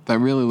 and that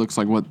really looks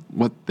like what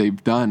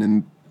they've done,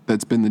 and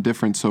that's been the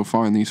difference so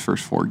far in these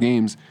first 4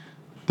 games.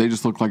 They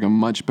just look like a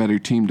much better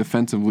team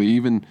defensively.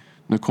 Even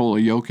Nikola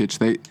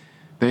Jokic,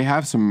 they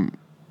have some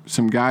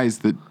guys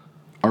that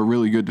are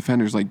really good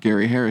defenders, like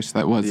Gary Harris,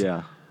 that was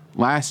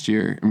last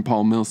year, and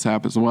Paul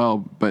Millsap as well.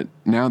 But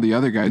now the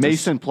other guys,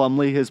 Mason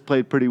Plumlee has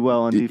played pretty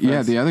well on defense.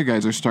 Yeah, the other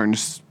guys are starting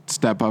to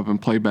step up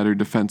and play better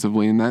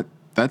defensively, and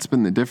that's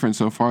been the difference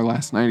so far.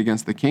 Last night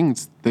against the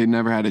Kings, they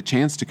never had a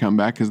chance to come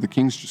back because the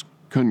Kings just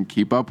couldn't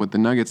keep up with the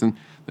Nuggets. And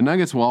the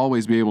Nuggets will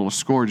always be able to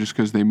score just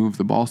because they move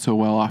the ball so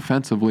well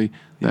offensively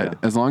that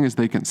as long as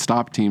they can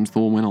stop teams,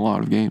 they'll win a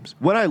lot of games.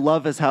 What I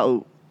love is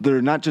how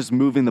they're not just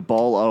moving the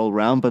ball all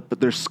around,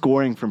 but they're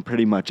scoring from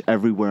pretty much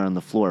everywhere on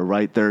the floor,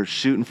 right? They're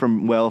shooting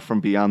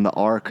from beyond the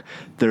arc.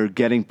 They're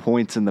getting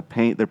points in the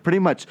paint. They're pretty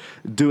much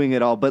doing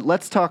it all. But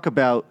let's talk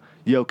about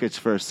Jokic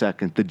for a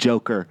second, the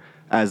Joker,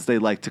 as they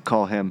like to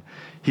call him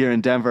here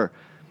in Denver.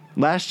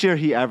 Last year,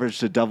 he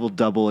averaged a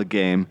double-double a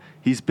game.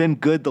 He's been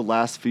good the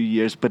last few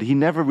years, but he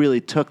never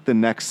really took the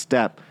next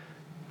step.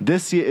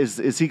 This year,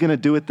 is he going to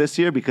do it this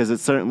year? Because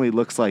it certainly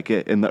looks like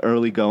it in the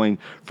early going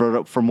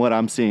from what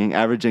I'm seeing,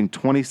 averaging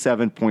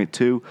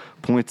 27.2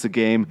 points a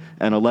game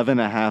and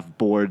 11.5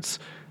 boards.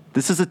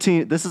 This is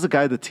a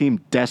guy the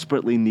team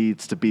desperately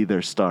needs to be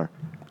their star.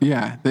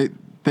 Yeah,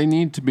 they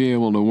need to be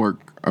able to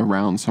work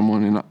around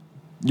someone, and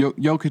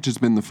Jokic has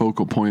been the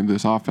focal point of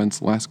this offense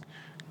the last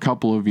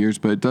couple of years,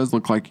 but it does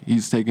look like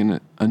he's taken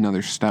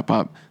another step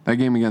up. That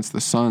game against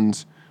the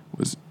Suns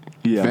was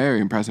very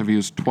impressive. He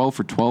was 12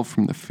 for 12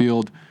 from the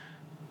field,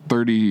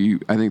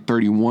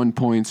 31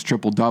 points,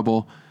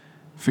 triple-double.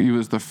 He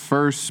was the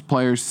first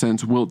player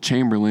since Wilt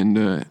Chamberlain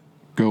to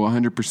go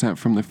 100%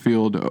 from the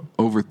field,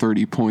 over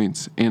 30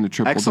 points, and a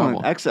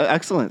triple-double.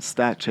 Excellent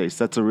stat, Chase.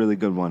 That's a really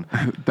good one.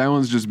 That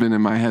one's just been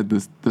in my head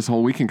this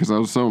whole weekend because I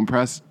was so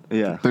impressed.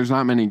 Yeah. There's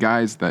not many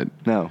guys that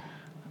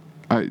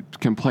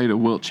can play to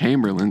Wilt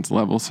Chamberlain's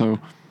level, so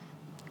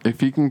if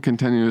he can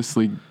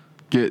continuously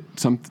get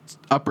some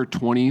upper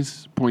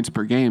 20s points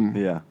per game,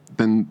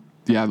 then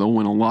they'll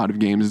win a lot of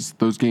games. It's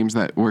those games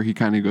where he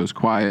kind of goes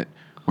quiet,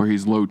 where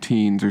he's low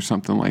teens or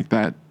something like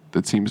that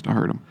seems to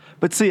hurt him.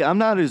 But see, I'm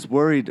not as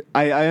worried.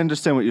 I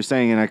understand what you're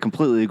saying, and I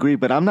completely agree,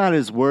 but I'm not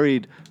as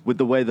worried with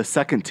the way the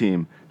second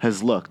team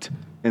has looked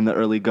in the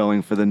early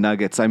going for the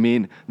Nuggets. I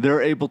mean,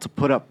 they're able to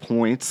put up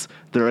points.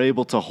 They're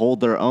able to hold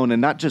their own,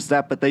 and not just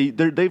that, but they've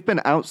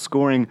been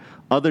outscoring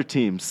other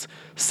teams'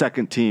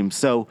 second team.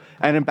 So,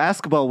 and in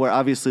basketball, where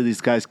obviously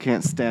these guys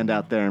can't stand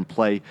out there and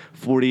play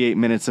 48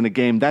 minutes in a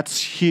game,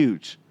 that's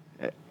huge.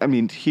 I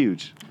mean,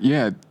 huge.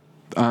 Yeah,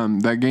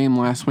 that game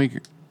last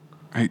week,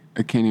 I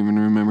can't even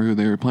remember who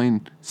they were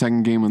playing.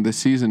 Second game of this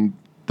season,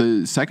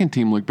 the second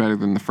team looked better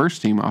than the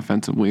first team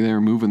offensively. They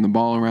were moving the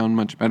ball around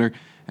much better,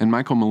 and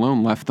Michael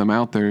Malone left them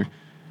out there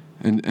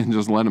and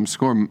just let them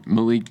score.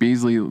 Malik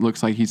Beasley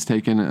looks like he's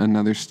taken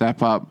another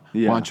step up.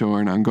 Juancho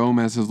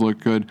Hernan-Gomez has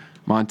looked good.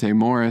 Monte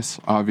Morris,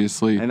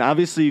 obviously. And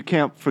obviously you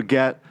can't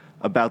forget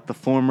about the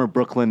former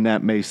Brooklyn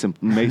Net Mason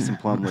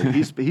Plumlee.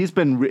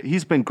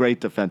 He's been great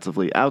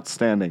defensively,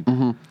 outstanding.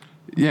 Mm-hmm.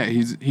 Yeah,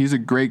 he's a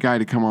great guy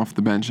to come off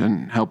the bench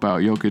and help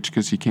out Jokic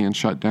because he can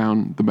shut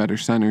down the better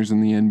centers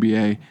in the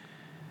NBA.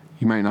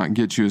 He might not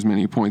get you as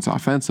many points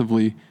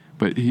offensively,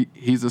 but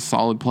he's a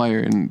solid player,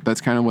 and that's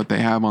kind of what they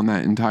have on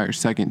that entire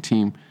second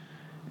team.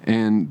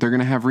 And they're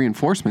going to have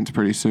reinforcements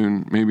pretty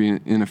soon. Maybe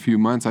in a few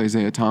months,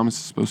 Isaiah Thomas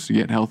is supposed to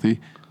get healthy.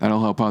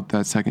 That'll help out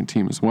that second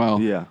team as well.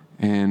 Yeah.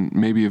 And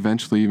maybe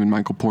eventually even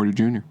Michael Porter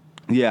Jr.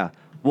 Yeah.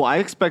 Well, I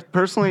expect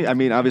personally, I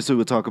mean, obviously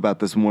we'll talk about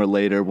this more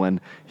later when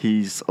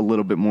he's a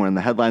little bit more in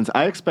the headlines.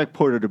 I expect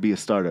Porter to be a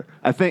starter.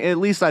 I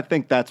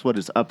think that's what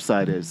his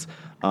upside is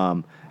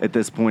at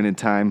this point in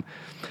time.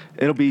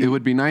 It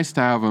would be nice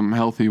to have him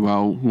healthy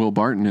while Will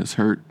Barton is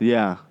hurt.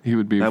 Yeah. He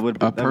would be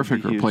a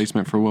perfect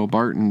replacement for Will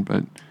Barton,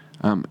 but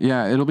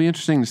it'll be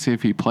interesting to see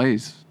if he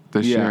plays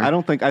this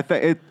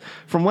year.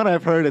 From what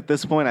I've heard at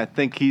this point, I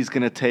think he's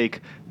going to take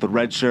the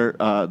red shirt,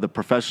 the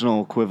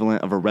professional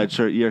equivalent of a red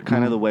shirt year,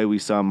 kind of the way we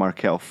saw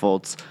Markelle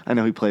Fultz. I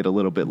know he played a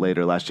little bit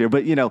later last year,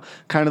 but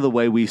kind of the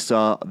way we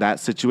saw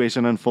that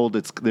situation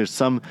unfold. There's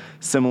some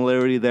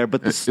similarity there,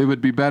 but it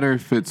would be better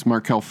if it's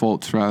Markelle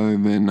Fultz rather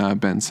than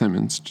Ben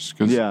Simmons, just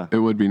because it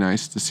would be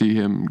nice to see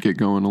him get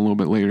going a little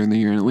bit later in the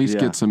year and at least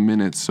get some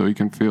minutes so he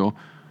can feel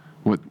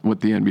what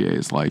the NBA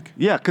is like.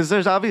 Yeah, because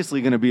there's obviously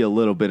going to be a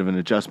little bit of an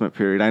adjustment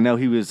period. I know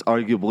he was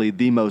arguably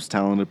the most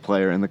talented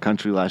player in the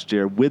country last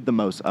year with the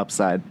most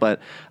upside, but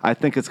I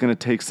think it's going to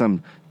take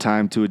some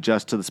time to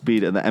adjust to the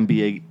speed of the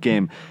NBA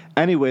game.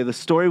 Anyway, the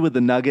story with the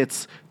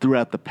Nuggets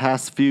throughout the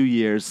past few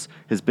years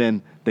has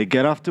been they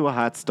get off to a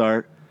hot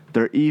start,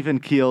 they're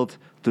even-keeled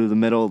through the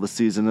middle of the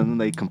season, and then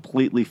they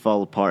completely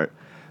fall apart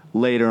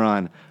later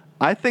on.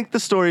 I think the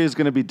story is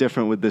going to be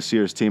different with this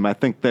year's team. I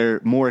think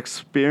they're more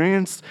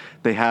experienced.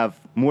 They have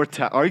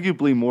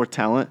arguably more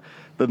talent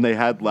than they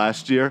had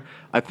last year.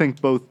 I think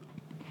both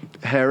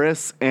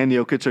Harris and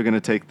Jokic are going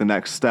to take the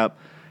next step.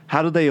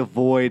 How do they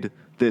avoid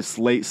this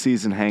late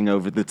season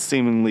hangover that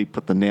seemingly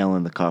put the nail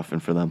in the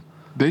coffin for them?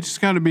 They just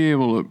got to be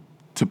able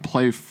to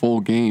play full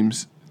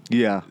games.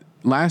 Yeah.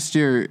 Last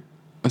year,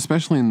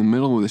 especially in the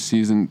middle of the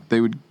season, they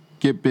would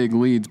get big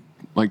leads,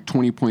 like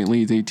 20-point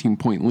leads,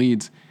 18-point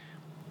leads,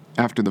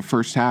 after the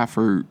first half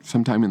or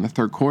sometime in the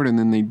third quarter, and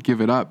then they'd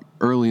give it up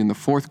early in the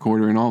fourth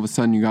quarter, and all of a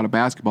sudden you got a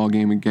basketball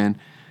game again,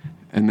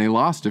 and they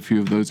lost a few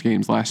of those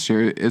games last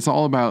year. It's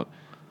all about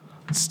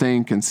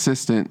staying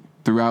consistent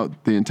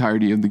throughout the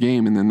entirety of the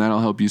game, and then that'll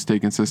help you stay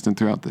consistent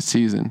throughout the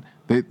season.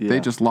 They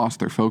just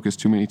lost their focus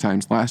too many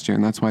times last year,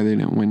 and that's why they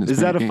didn't win as many games. Is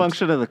that a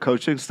function of the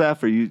coaching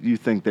staff, or you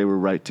think they were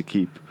right to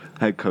keep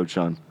head coach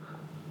on?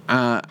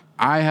 I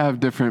have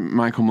different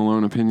Michael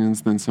Malone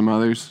opinions than some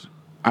others.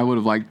 I would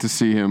have liked to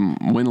see him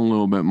win a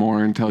little bit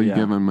more until you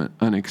give him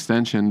an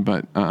extension,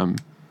 but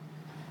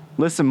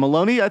listen,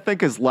 Maloney, I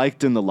think, is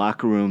liked in the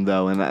locker room,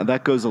 though, and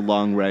that goes a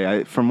long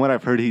way. From what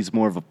I've heard, he's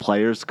more of a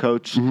player's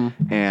coach,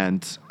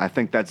 and I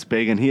think that's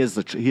big, and he has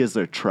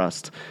their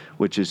trust,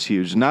 which is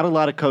huge. Not a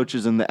lot of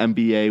coaches in the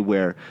NBA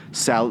where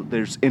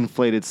there's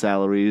inflated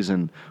salaries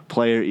and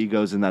player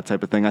egos and that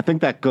type of thing. I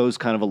think that goes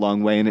kind of a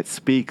long way, and it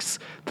speaks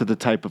to the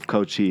type of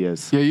coach he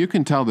is. Yeah, you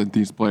can tell that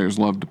these players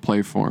love to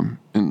play for him,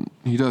 and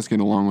he does get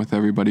along with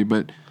everybody,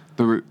 but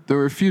there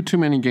were a few too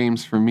many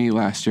games for me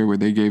last year where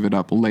they gave it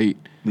up late.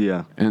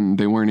 Yeah. And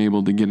they weren't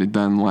able to get it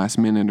done last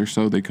minute or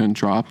so. They couldn't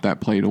draw up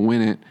that play to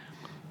win it.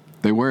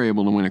 They were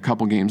able to win a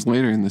couple games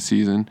later in the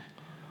season.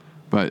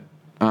 But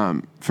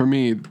for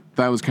me,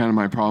 that was kind of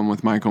my problem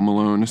with Michael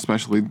Malone,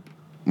 especially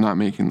not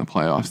making the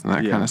playoffs and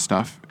that kind of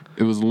stuff.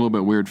 It was a little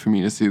bit weird for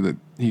me to see that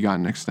he got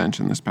an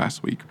extension this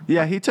past week.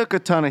 Yeah, he took a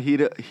ton of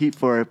heat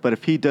for it, but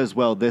if he does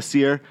well this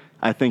year,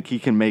 I think he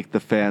can make the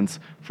fans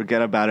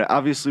forget about it.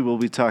 Obviously, we'll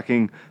be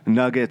talking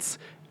Nuggets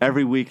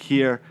every week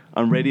here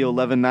on Radio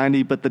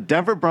 1190, but the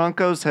Denver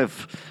Broncos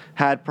have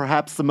had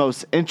perhaps the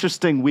most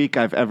interesting week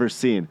I've ever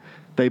seen.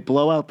 They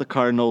blow out the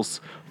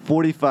Cardinals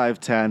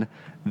 45-10.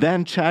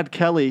 Then Chad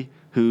Kelly,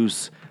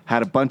 who's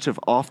had a bunch of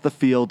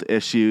off-the-field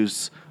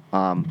issues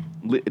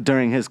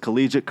during his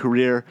collegiate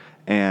career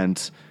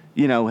and,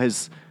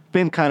 has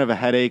been kind of a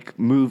headache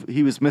move.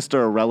 He was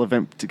Mr.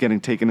 Irrelevant to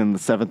getting taken in the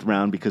 7th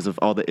round because of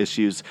all the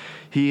issues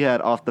he had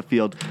off the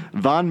field.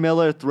 Von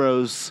Miller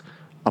throws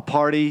a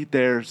party.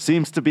 There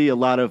seems to be a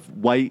lot of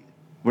white.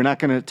 We're not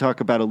going to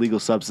talk about illegal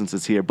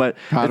substances here, but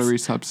powdery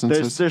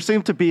substances. There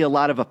seem to be a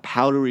lot of a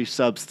powdery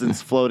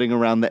substance floating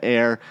around the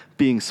air,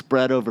 being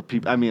spread over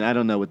people. I mean, I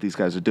don't know what these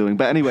guys are doing,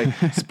 but anyway,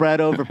 spread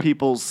over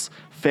people's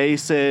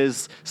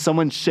faces.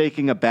 Someone's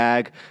shaking a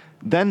bag.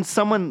 Then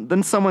someone.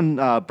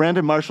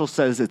 Brandon Marshall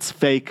says it's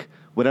fake.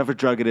 Whatever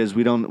drug it is,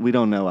 we don't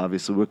know.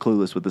 Obviously, we're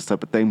clueless with this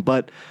type of thing.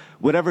 But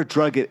whatever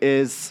drug it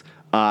is,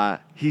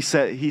 he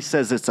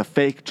says it's a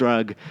fake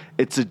drug.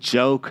 It's a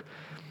joke.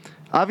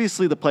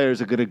 Obviously, the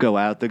players are going to go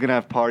out. They're going to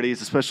have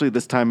parties, especially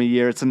this time of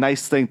year. It's a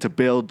nice thing to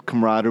build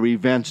camaraderie.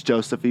 Vance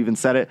Joseph even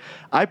said it.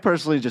 I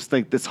personally just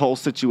think this whole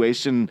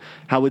situation,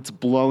 how it's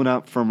blown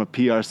up from a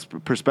PR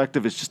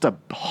perspective, is just a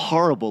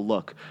horrible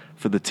look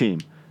for the team.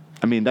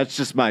 I mean, that's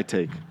just my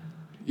take.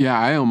 Yeah,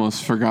 I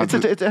almost forgot.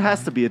 It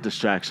has to be a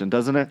distraction,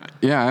 doesn't it?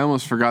 Yeah, I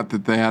almost forgot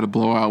that they had a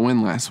blowout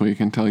win last week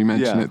until you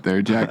mentioned it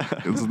there,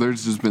 Jack.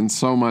 There's just been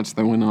so much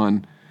that went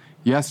on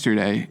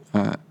yesterday.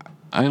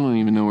 I don't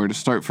even know where to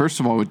start. First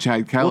of all, with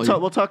Chad Kelly.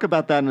 We'll talk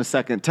about that in a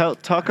second.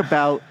 Talk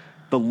about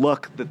the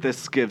look that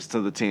this gives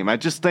to the team. I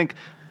just think,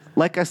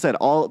 like I said,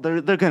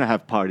 they're going to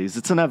have parties.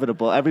 It's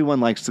inevitable.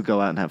 Everyone likes to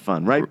go out and have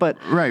fun, right?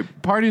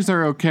 Right. Parties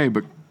are okay,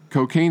 but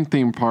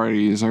cocaine-themed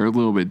parties are a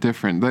little bit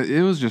different.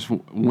 It was just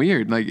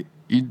weird. Like,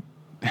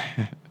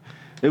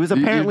 it was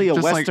apparently a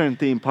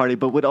Western-themed party,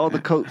 but with all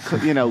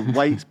the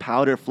white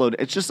powder floating,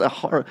 it's just a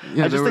horror.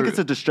 I just think it's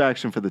a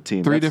distraction for the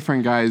team. Three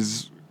different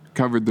guys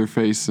covered their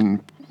face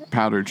in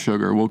powdered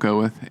sugar, we'll go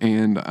with,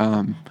 and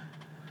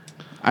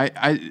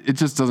it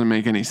just doesn't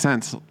make any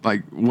sense.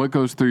 Like, what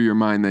goes through your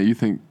mind that you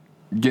think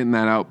getting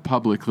that out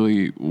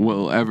publicly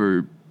will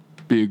ever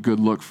be a good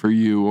look for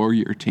you or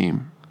your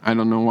team? I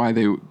don't know why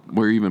they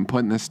were even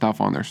putting this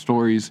stuff on their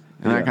stories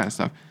and that kind of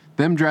stuff.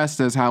 Them dressed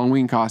as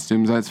Halloween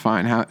costumes, that's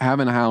fine.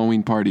 Having a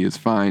Halloween party is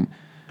fine.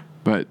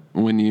 But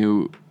when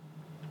you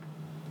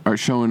are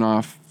showing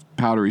off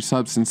powdery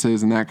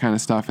substances and that kind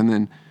of stuff, and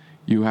then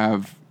you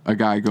have a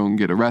guy go and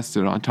get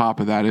arrested on top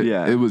of that,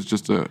 it was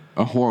just a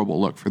horrible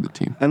look for the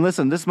team. And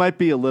listen, this might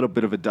be a little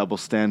bit of a double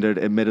standard,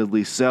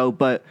 admittedly so,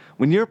 but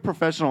when you're a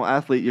professional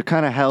athlete, you're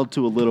kind of held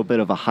to a little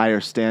bit of a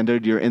higher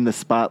standard. You're in the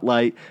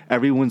spotlight.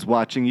 Everyone's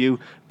watching you.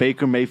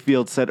 Baker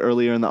Mayfield said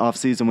earlier in the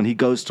offseason when he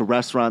goes to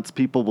restaurants,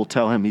 people will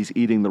tell him he's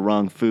eating the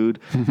wrong food.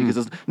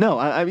 Because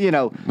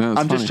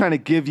I'm just trying to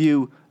give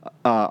you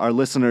our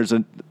listeners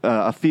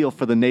a feel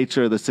for the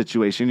nature of the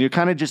situation. You're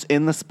kind of just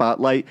in the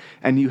spotlight,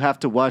 and you have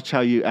to watch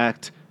how you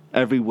act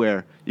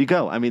everywhere you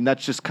go. I mean,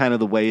 that's just kind of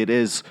the way it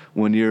is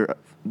when you're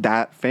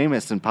that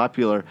famous and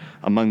popular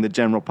among the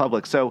general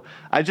public. So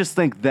I just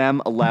think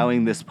them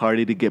allowing this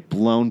party to get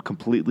blown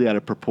completely out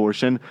of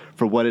proportion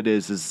for what it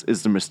is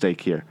the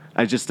mistake here.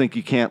 I just think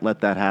you can't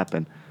let that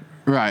happen.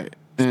 Right.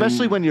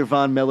 Especially when you're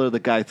Von Miller, the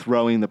guy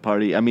throwing the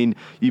party. I mean,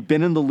 you've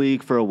been in the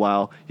league for a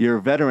while. You're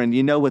a veteran.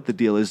 You know what the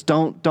deal is.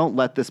 Don't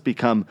let this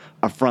become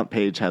a front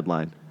page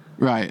headline.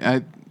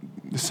 Right.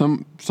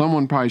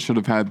 Someone probably should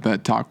have had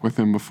that talk with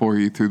him before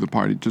he threw the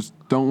party. Just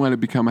don't let it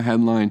become a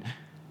headline,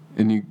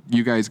 and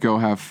you guys go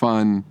have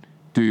fun,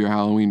 do your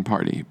Halloween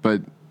party.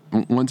 But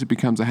once it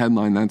becomes a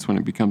headline, that's when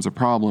it becomes a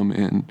problem,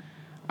 and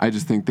I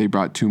just think they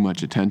brought too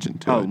much attention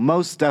to it. Oh,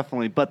 most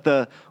definitely. But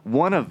the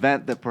one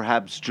event that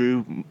perhaps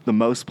drew the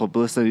most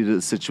publicity to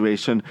the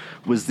situation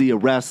was the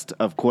arrest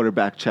of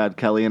quarterback Chad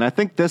Kelly, and I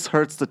think this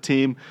hurts the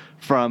team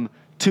from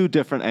two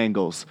different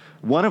angles.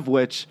 One of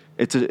which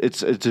it's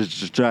a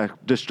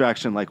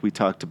distraction, like we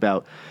talked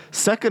about.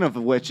 Second of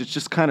which, it's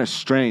just kind of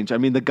strange. I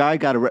mean, the guy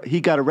got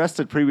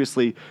arrested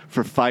previously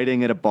for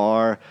fighting at a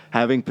bar,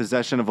 having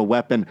possession of a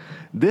weapon.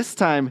 This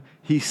time,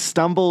 he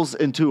stumbles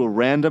into a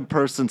random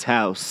person's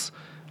house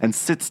and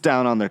sits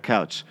down on their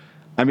couch.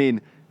 I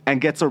mean,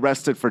 and gets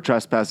arrested for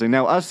trespassing.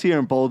 Now, us here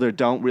in Boulder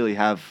don't really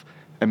have,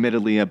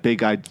 admittedly, a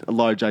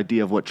large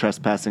idea of what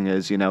trespassing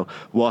is,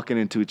 walking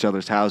into each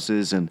other's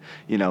houses and,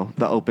 the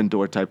open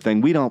door type thing.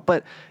 We don't.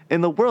 But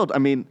in the world, I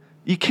mean,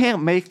 you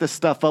can't make the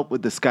stuff up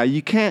with this guy.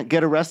 You can't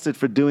get arrested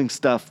for doing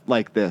stuff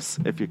like this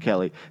if you're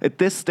Kelly. At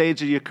this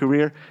stage of your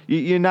career,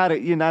 you're not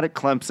at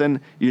Clemson.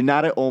 You're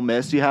not at Ole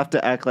Miss. You have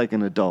to act like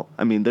an adult.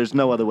 I mean, there's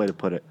no other way to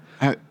put it.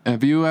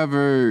 Have you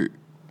ever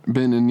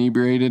been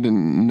inebriated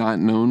and not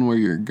known where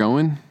you're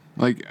going?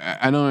 Like,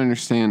 I don't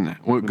understand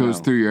what goes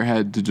through your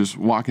head to just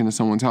walk into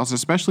someone's house,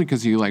 especially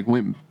because he, like,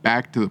 went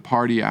back to the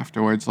party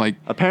afterwards. Like,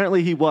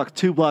 apparently he walked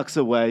 2 blocks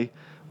away,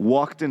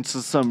 walked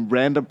into some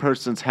random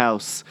person's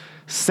house,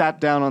 sat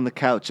down on the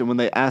couch, and when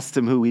they asked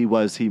him who he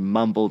was, he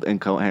mumbled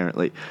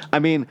incoherently. I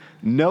mean,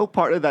 no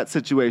part of that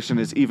situation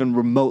is even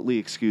remotely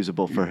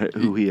excusable for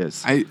who he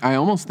is. I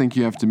almost think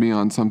you have to be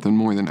on something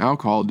more than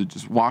alcohol to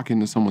just walk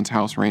into someone's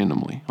house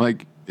randomly.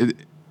 Like,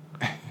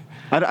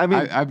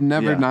 I've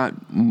never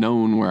not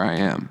known where I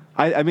am.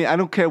 I mean, I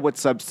don't care what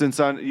substance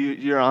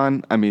you're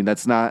on. I mean,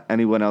 that's not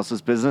anyone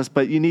else's business.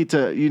 But you need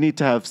to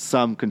have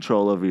some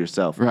control over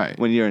yourself, right,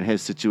 when you're in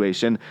his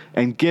situation.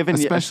 And given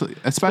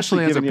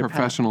especially as a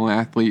professional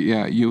athlete,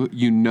 yeah,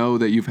 you know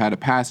that you've had a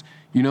past.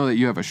 You know that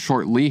you have a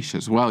short leash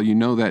as well. You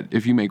know that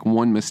if you make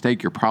one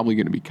mistake, you're probably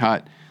going to be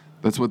cut.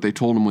 That's what they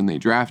told him when they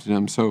drafted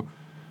him. So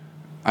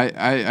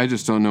I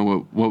just don't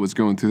know what was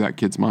going through that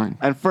kid's mind.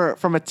 And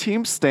from a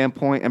team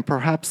standpoint, and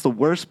perhaps the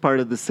worst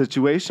part of the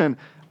situation,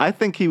 I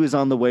think he was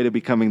on the way to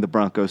becoming the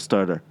Broncos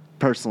starter,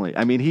 personally.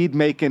 I mean, he'd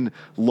making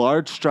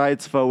large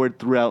strides forward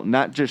throughout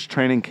not just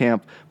training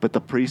camp, but the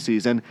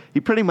preseason.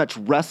 He pretty much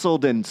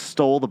wrestled and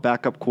stole the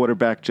backup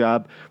quarterback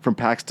job from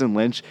Paxton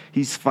Lynch.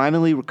 He's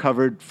finally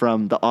recovered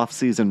from the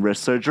offseason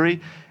wrist surgery,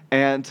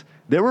 and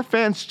there were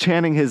fans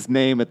chanting his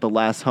name at the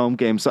last home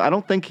game, so I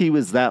don't think he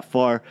was that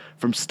far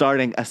from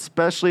starting,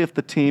 especially if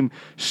the team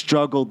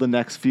struggled the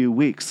next few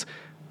weeks.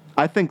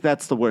 I think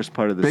that's the worst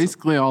part of this.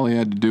 Basically, all he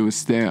had to do was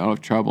stay out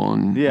of trouble,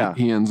 and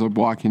he ends up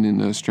walking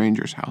into a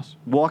stranger's house.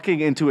 Walking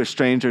into a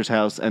stranger's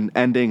house and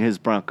ending his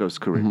Broncos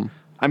career. Mm-hmm.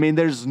 I mean,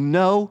 there's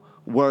no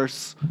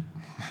worse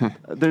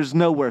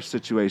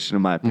situation,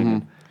 in my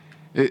opinion.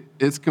 Mm-hmm.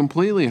 It's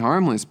completely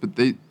harmless, but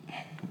they...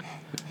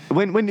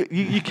 When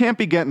you can't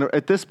be getting,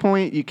 at this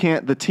point, you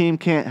can't. The team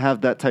can't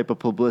have that type of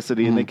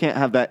publicity, and they can't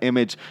have that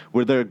image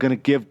where they're going to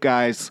give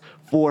guys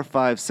 4,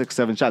 5, 6,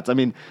 7 shots. I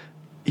mean,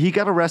 he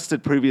got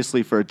arrested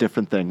previously for a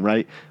different thing,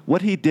 right?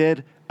 What he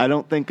did, I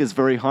don't think is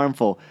very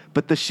harmful,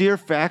 but the sheer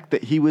fact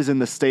that he was in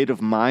the state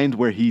of mind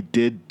where he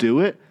did do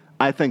it,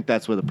 I think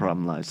that's where the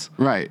problem lies.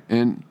 Right,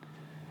 and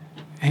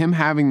him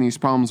having these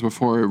problems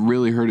before it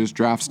really hurt his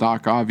draft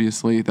stock,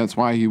 obviously. That's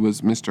why he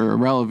was Mr.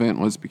 Irrelevant,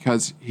 was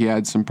because he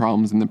had some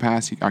problems in the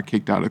past. He got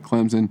kicked out of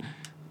Clemson,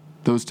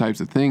 those types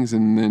of things.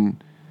 And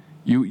then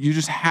you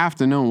just have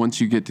to know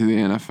once you get to the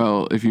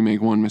NFL, if you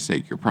make one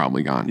mistake, you're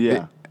probably gone.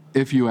 Yeah.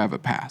 If you have a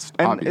past,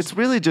 and obviously. It's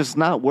really just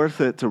not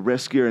worth it to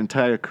risk your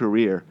entire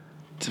career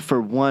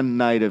for one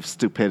night of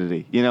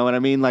stupidity. You know what I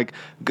mean? Like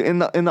in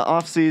the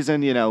off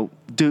season, you know,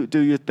 do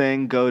your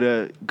thing,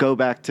 go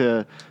back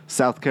to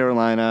South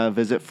Carolina,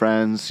 visit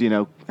friends, you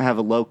know, have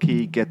a low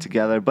key get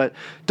together, but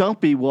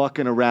don't be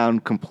walking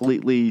around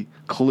completely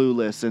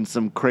clueless in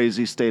some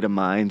crazy state of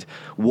mind.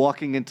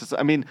 Walking into,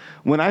 I mean,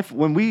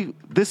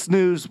 this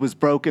news was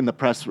broke in the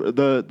press.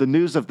 The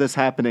news of this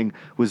happening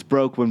was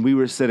broke when we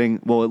were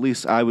sitting. Well, at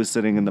least I was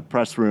sitting in the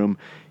press room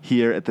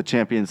here at the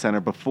Champion Center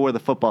before the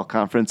football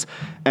conference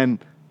and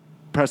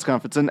press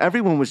conference, and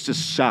everyone was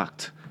just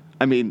shocked.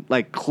 I mean,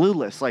 like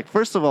clueless. Like,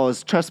 first of all,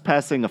 is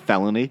trespassing a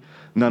felony?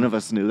 None of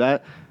us knew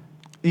that.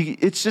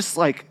 It's just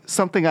like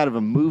something out of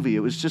a movie.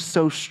 It was just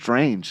so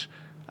strange.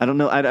 I don't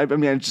know. I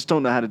mean, I just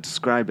don't know how to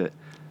describe it.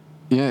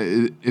 Yeah,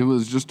 it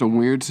was just a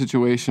weird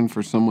situation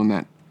for someone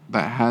that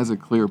has a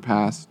clear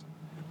past,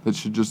 that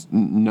should just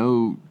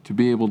know to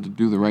be able to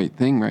do the right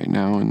thing right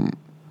now, and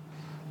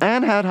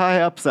had high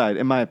upside,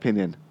 in my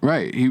opinion.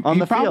 Right.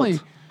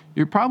 Field.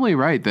 You're probably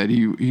right that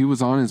he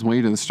was on his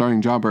way to the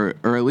starting job, or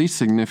at least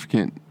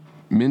significant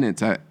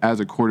minutes as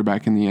a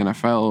quarterback in the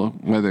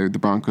NFL, whether the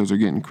Broncos are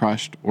getting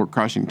crushed or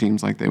crushing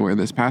teams like they were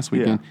this past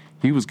weekend. Yeah.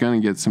 He was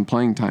going to get some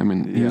playing time,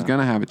 and he was going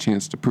to have a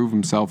chance to prove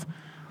himself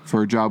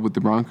for a job with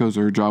the Broncos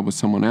or a job with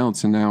someone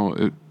else, and now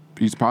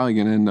he's probably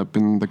going to end up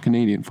in the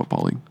Canadian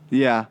Football League.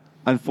 Yeah,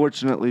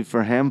 unfortunately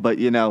for him, but,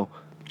 you know,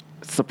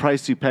 it's the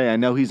price you pay. I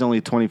know he's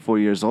only 24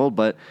 years old,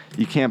 but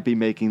you can't be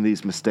making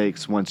these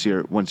mistakes once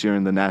you're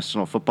in the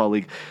National Football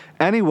League.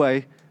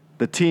 Anyway,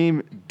 the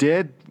team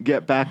did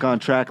get back on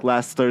track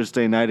last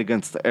Thursday night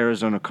against the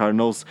Arizona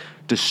Cardinals,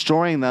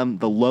 destroying them,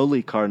 the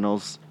lowly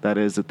Cardinals, that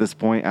is, at this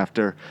point,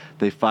 after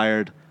they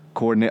fired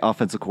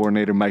offensive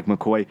coordinator Mike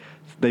McCoy.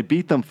 They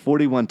beat them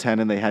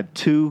 41-10, and they had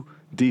 2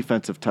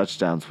 defensive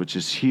touchdowns, which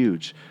is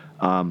huge.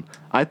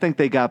 I think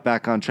they got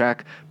back on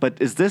track,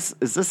 but is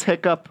this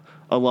hiccup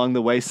along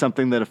the way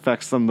something that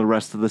affects them the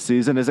rest of the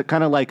season? Is it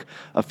kind of like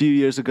a few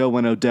years ago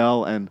when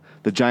Odell and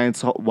the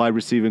Giants wide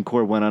receiving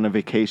core went on a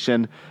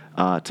vacation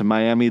to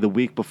Miami the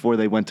week before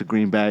they went to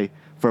Green Bay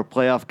for a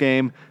playoff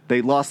game?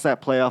 They lost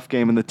that playoff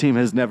game, and the team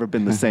has never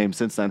been the same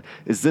since then.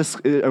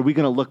 Are we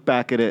going to look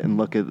back at it and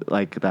look at it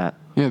like that?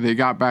 Yeah, they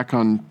got back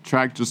on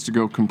track just to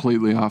go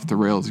completely off the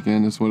rails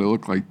again, is what it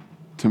looked like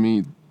to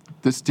me.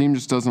 this team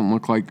just doesn't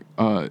look like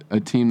a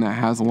team that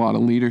has a lot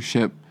of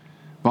leadership.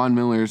 Von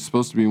Miller is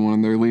supposed to be one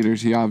of their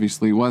leaders. He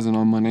obviously wasn't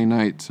on Monday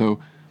night. So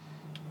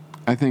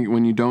I think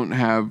when you don't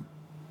have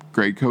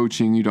great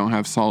coaching, you don't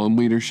have solid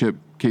leadership.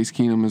 Case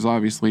Keenum is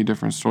obviously a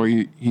different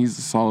story. He's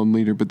a solid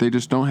leader, but they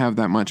just don't have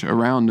that much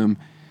around him.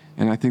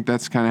 And I think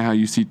that's kind of how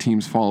you see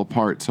teams fall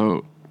apart.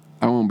 So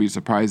I won't be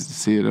surprised to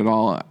see it at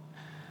all.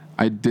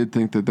 I did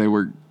think that they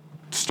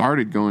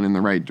started going in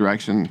the right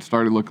direction,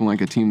 started looking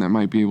like a team that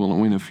might be able to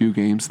win a few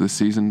games this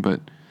season, but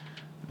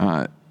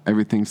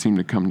everything seemed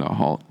to come to a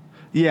halt.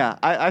 Yeah,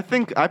 I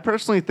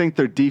personally think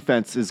their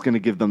defense is going to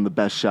give them the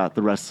best shot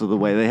the rest of the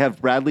way. They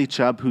have Bradley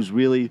Chubb, who's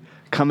really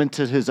come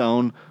into his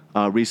own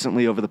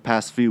recently over the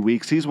past few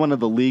weeks. He's one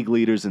of the league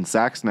leaders in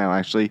sacks now,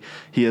 actually.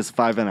 He has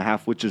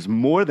 5.5, which is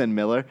more than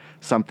Miller,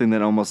 something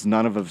that almost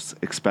none of us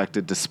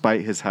expected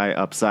despite his high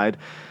upside.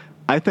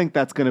 I think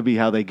that's going to be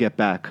how they get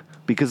back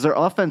because their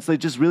offense, they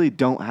just really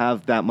don't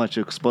have that much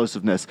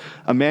explosiveness.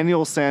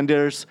 Emmanuel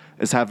Sanders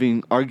is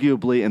having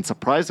arguably and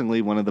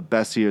surprisingly one of the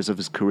best years of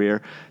his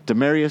career.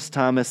 Demaryius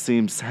Thomas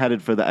seems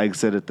headed for the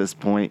exit at this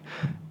point.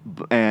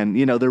 And,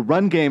 their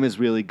run game is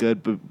really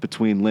good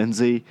between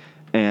Lindsey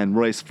and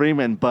Royce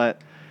Freeman,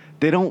 but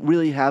they don't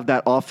really have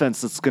that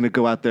offense that's going to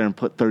go out there and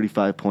put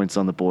 35 points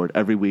on the board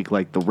every week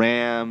like the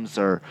Rams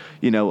or,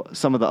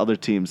 some of the other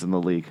teams in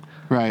the league.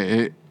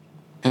 Right.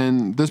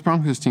 And this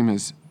Broncos team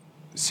has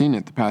seen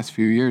it the past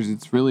few years.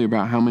 It's really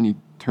about how many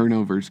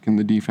turnovers can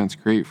the defense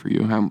create for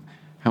you,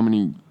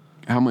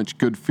 how much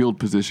good field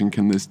position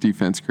can this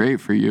defense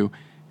create for you,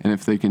 and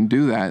if they can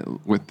do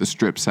that with the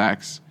strip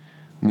sacks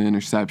and the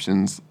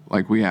interceptions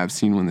like we have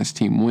seen when this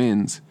team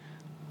wins,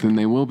 then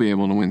they will be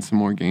able to win some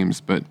more games.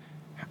 But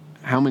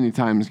how many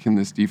times can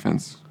this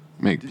defense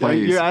make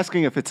plays? You're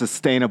asking if it's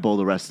sustainable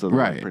the rest of the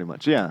way, pretty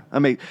much. Yeah,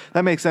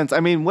 that makes sense. I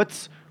mean,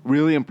 what's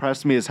really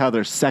impressed me is how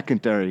their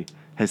secondary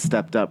has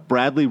stepped up.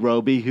 Bradley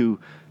Roby, who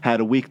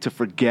had a week to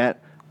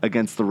forget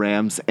against the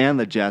Rams and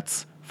the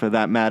Jets, for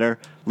that matter,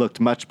 looked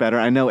much better.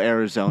 I know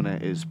Arizona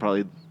is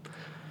probably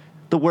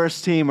the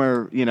worst team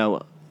or,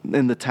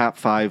 in the top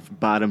 5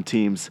 bottom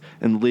teams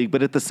in the league,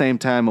 but at the same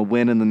time, a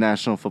win in the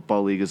National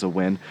Football League is a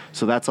win.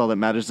 So that's all that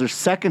matters. Their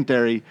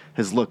secondary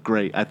has looked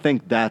great. I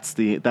think that's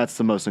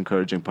the most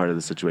encouraging part of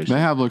the situation.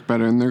 They have looked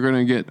better, and they're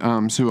going to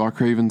get Sue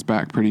Cravens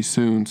back pretty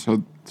soon,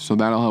 so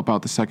that'll help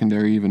out the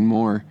secondary even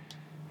more.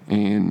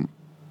 And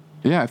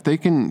yeah, if they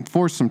can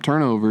force some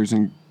turnovers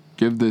and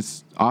give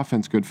this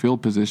offense good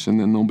field position,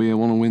 then they'll be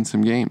able to win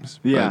some games.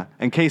 Yeah,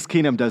 and Case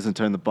Keenum doesn't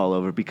turn the ball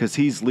over because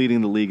he's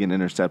leading the league in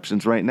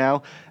interceptions right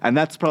now, and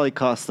that's probably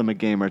cost them a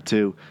game or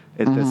two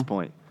at this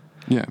point.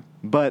 Yeah.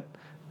 But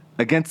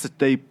against it,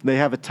 they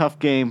have a tough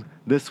game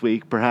this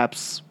week,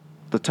 perhaps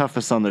the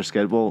toughest on their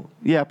schedule.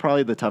 Yeah,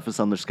 probably the toughest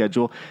on their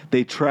schedule.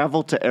 They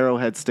travel to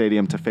Arrowhead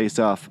Stadium to face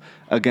off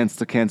against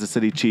the Kansas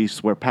City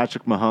Chiefs, where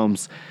Patrick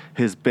Mahomes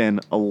has been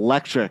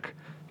electric,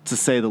 to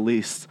say the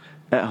least,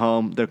 at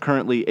home. They're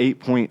currently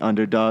 8-point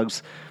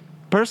underdogs.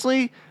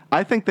 Personally,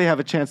 I think they have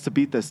a chance to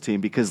beat this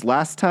team because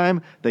last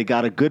time they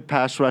got a good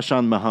pass rush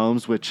on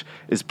Mahomes, which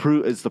is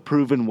the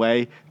proven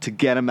way to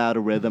get him out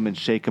of rhythm and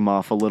shake him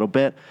off a little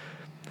bit.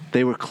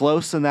 They were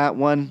close in that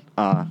one.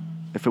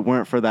 If it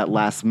weren't for that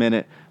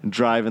last-minute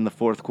drive in the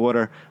fourth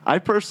quarter, I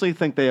personally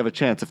think they have a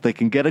chance. If they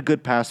can get a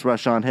good pass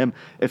rush on him,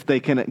 if they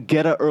can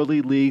get an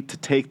early lead to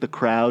take the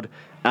crowd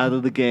out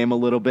of the game a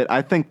little bit,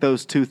 I think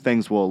those two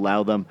things will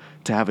allow them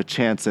to have a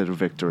chance at a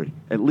victory,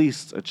 at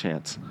least a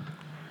chance.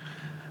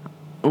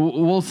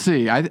 We'll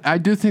see. I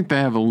do think they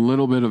have a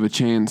little bit of a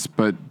chance,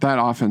 but that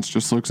offense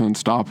just looks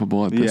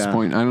unstoppable at this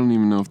point. I don't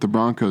even know if the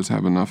Broncos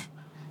have enough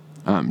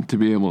to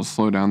be able to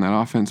slow down that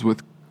offense.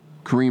 With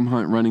Kareem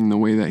Hunt running the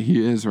way that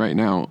he is right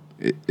now,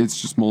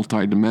 it's just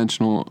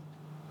multi-dimensional,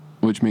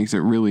 which makes it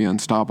really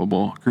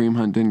unstoppable. Kareem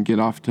Hunt didn't get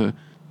off to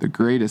the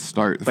greatest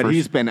start. But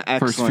he's been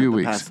excellent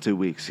the past 2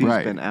 weeks. He's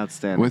been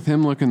outstanding. With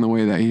him looking the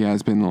way that he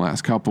has been the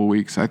last couple of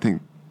weeks, I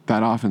think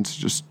that offense is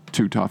just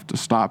too tough to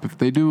stop. If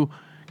they do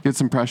get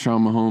some pressure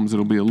on Mahomes,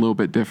 it'll be a little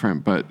bit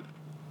different, but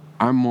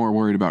I'm more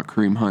worried about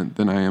Kareem Hunt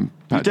than I am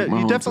Patrick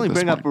Mahomes. You definitely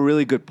bring up a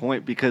really good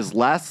point because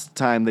last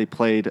time they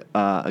played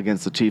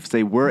against the Chiefs,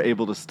 they were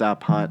able to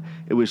stop Hunt.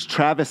 It was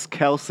Travis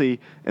Kelce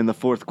in the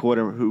fourth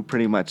quarter who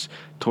pretty much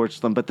torched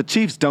them. But the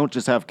Chiefs don't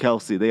just have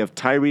Kelce. They have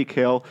Tyreek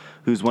Hill,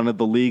 who's one of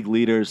the league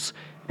leaders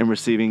in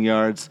receiving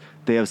yards.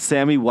 They have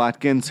Sammy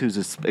Watkins,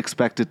 who's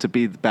expected to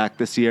be back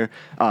this week,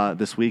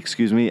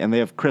 and they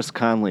have Chris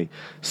Conley.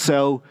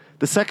 So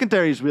the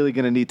secondary is really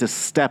going to need to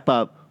step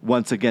up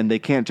once again. They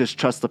can't just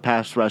trust the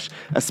pass rush,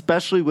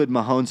 especially with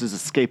Mahomes'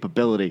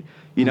 escapability.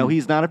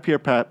 He's not a pure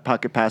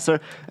pocket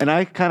passer, and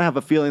I kind of have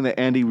a feeling that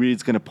Andy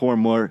Reid's going to pull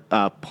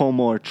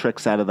more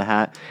tricks out of the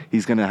hat.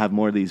 He's going to have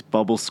more of these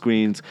bubble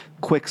screens,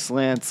 quick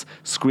slants,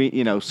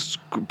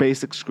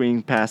 basic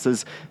screen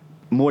passes,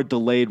 more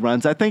delayed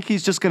runs. I think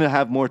he's just going to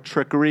have more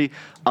trickery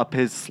up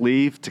his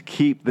sleeve to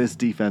keep this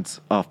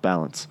defense off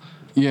balance.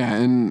 Yeah,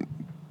 and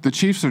the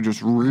Chiefs are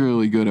just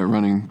really good at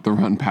running the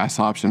run-pass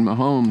option.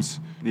 Mahomes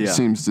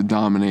seems to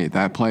dominate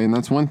that play, and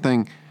that's one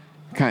thing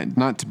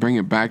not to bring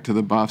it back to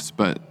the Buffs,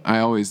 but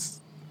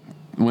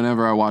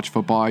whenever I watch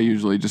football, I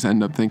usually just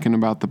end up thinking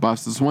about the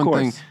Buffs. It's one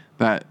thing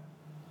that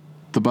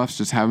the Buffs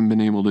just haven't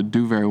been able to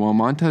do very well.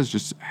 Montez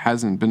just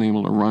hasn't been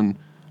able to run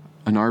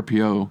an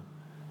RPO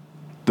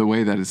the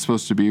way that it's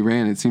supposed to be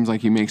ran. It seems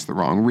like he makes the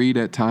wrong read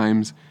at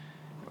times,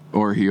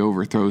 or he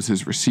overthrows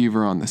his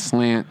receiver on the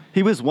slant.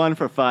 He was 1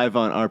 for 5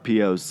 on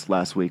RPOs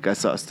last week. I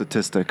saw a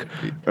statistic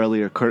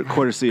earlier,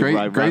 courtesy of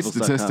Rivals.com. Great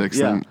statistics.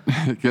 Yeah.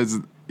 Because,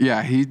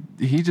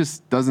 he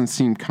just doesn't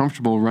seem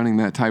comfortable running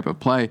that type of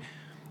play,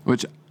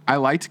 which I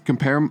like to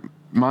compare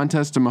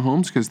Montez to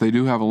Mahomes because they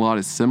do have a lot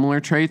of similar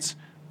traits,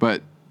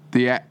 but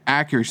the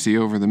accuracy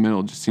over the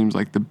middle just seems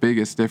like the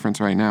biggest difference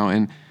right now.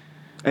 And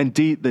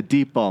the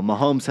deep ball.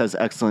 Mahomes has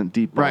excellent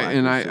deep ball. Right, accuracy.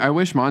 And I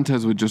wish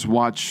Montez would just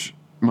watch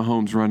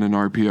Mahomes run an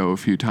RPO a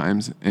few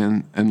times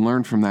and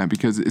learn from that,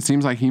 because it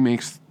seems like he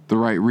makes the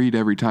right read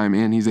every time,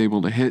 and he's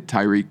able to hit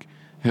Tyreek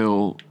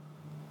Hill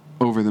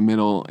over the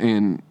middle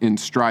in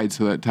stride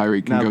so that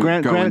Tyreek can go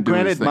and do his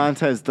granted, thing.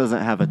 Montez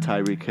doesn't have a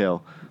Tyreek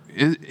Hill.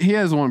 He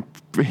has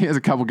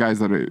a couple guys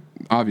that are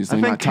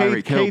obviously not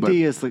Tyreek Hill.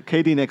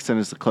 KD Nixon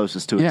is the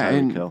closest to a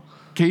Tyreek Hill.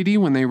 KD,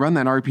 when they run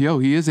that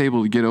RPO, he is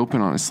able to get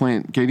open on a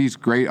slant. KD's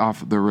great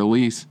off the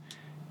release.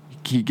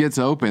 He gets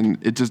open.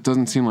 It just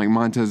doesn't seem like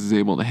Montez is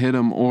able to hit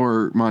him,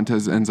 or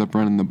Montez ends up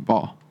running the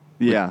ball.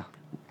 Yeah.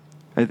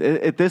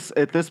 At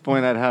this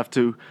point, I'd have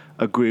to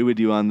agree with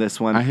you on this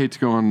one. I hate to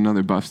go on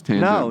another Buffs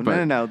tangent.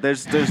 No.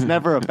 There's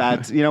never a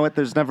bad. You know what?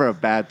 There's never a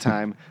bad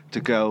time to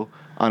go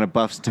on a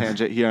Buffs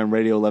tangent here on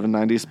Radio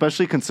 1190,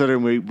 especially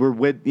considering we're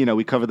with,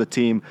 we cover the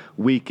team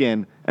week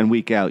in and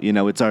week out.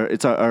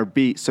 It's our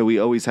beat, so we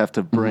always have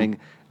to bring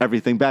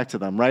everything back to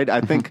them, right?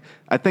 I think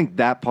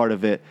that part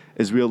of it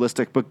is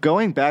realistic. But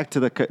going back to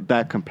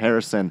that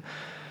comparison,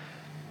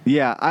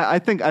 yeah, I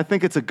think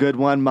it's a good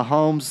one.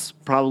 Mahomes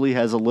probably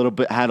had a little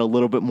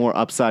bit more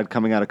upside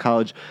coming out of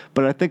college,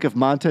 but I think if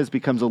Montez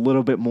becomes a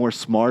little bit more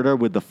smarter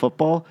with the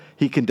football,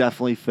 he can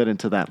definitely fit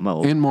into that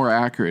mold. And more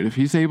accurate. If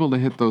he's able to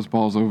hit those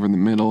balls over the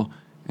middle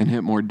and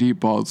hit more deep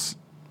balls,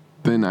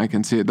 then I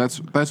can see it.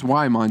 That's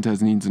why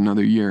Montez needs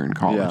another year in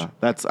college.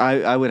 Yeah,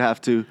 I would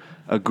have to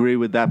agree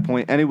with that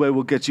point. Anyway,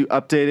 we'll get you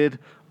updated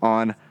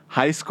on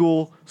high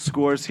school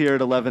scores here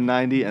at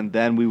 1190, and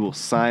then we will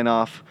sign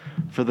off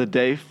for the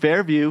day.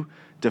 Fairview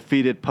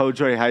defeated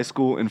Padre High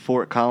School in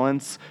Fort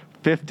Collins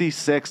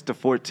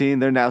 56-14.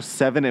 They're now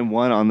 7-1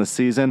 on the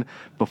season.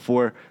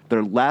 Before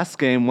their last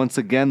game, once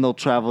again, they'll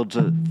travel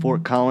to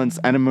Fort Collins,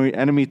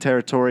 enemy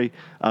territory,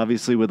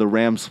 obviously with the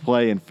Rams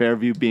play, and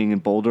Fairview being in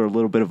Boulder, a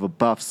little bit of a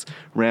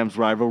Buffs-Rams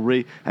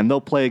rivalry. And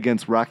they'll play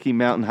against Rocky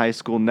Mountain High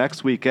School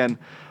next weekend.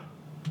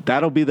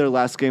 That'll be their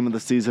last game of the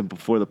season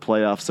before the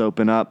playoffs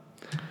open up.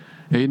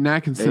 Aiden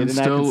Atkinson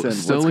still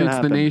leads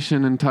the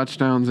nation in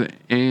touchdowns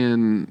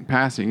and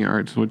passing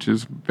yards, which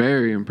is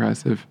very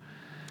impressive.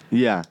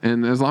 Yeah.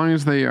 And as long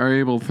as they are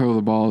able to throw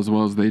the ball as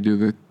well as they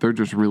do, they're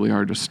just really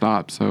hard to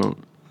stop. So,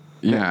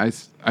 yeah,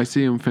 I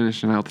see them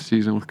finishing out the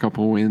season with a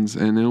couple of wins,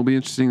 and it'll be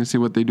interesting to see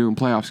what they do in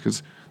playoffs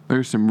because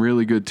there's some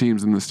really good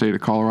teams in the state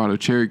of Colorado.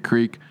 Cherry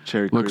Creek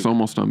looks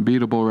almost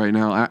unbeatable right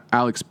now.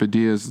 Alex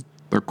Padilla is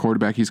their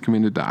quarterback. He's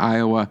committed to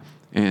Iowa,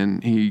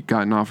 and he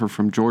got an offer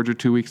from Georgia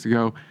 2 weeks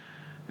ago.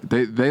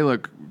 They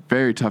look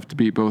very tough to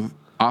beat both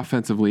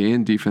offensively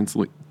and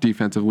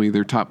defensively.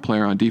 Their top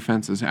player on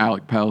defense is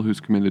Alec Pell,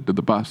 who's committed to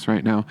the Buffs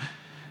right now.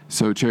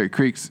 So Cherry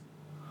Creek's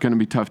going to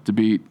be tough to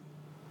beat.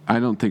 I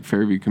don't think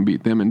Fairview can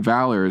beat them. And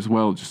Valor as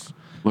well just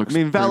looks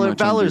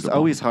Valor's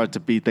always hard to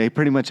beat. They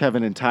pretty much have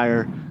an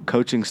entire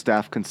coaching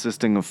staff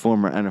consisting of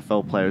former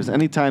NFL players.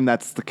 Anytime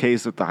that's the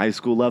case at the high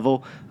school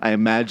level, I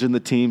imagine the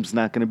team's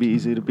not going to be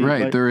easy to beat.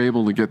 Right, they're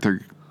able to get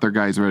their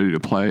guys ready to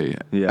play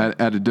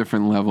at a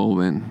different level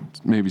than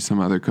maybe some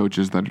other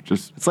coaches that are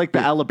just it's like the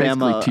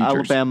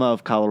Alabama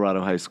of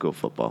Colorado high school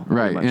football.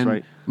 Right,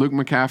 and Luke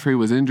McCaffrey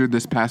was injured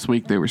this past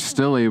week. They were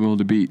still able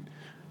to beat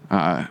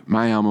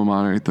my alma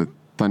mater, the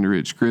Thunder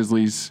Ridge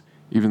Grizzlies,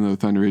 even though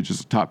Thunder Ridge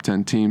is a top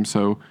 10 team.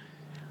 So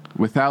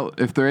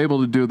if they're able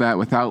to do that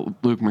without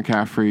Luke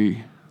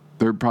McCaffrey,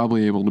 they're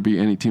probably able to beat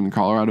any team in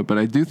Colorado. But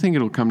I do think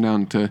it'll come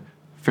down to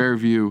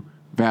Fairview,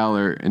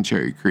 Valor, and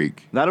Cherry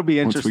Creek. That'll be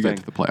interesting. Once we get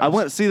to the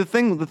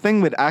playoffs. The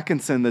thing with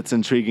Atkinson that's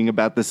intriguing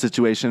about this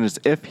situation is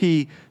if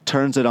he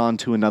turns it on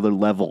to another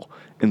level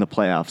in the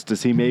playoffs,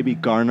 does he maybe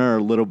garner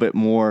a little bit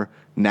more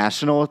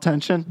national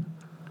attention?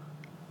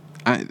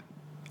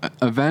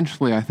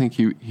 Eventually, I think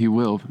he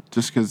will,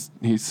 just because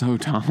he's so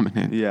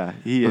dominant. Yeah,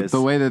 he is.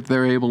 The way that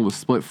they're able to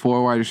split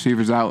 4 wide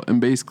receivers out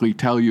and basically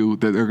tell you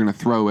that they're going to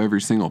throw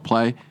every single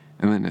play,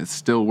 and then it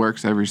still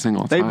works every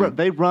single time.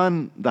 They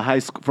run the high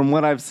school, from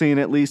what I've seen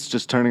at least,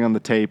 just turning on the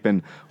tape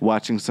and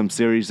watching some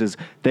series, is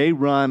they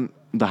run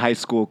the high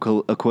school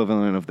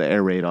equivalent of the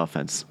air raid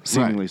offense,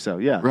 seemingly so,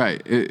 yeah.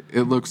 Right.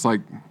 It looks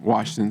like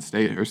Washington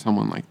State or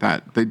someone like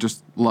that. They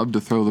just love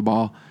to throw the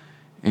ball,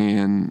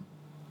 and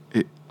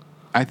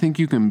I think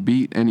you can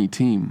beat any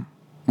team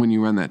when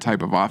you run that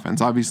type of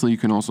offense. Obviously, you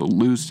can also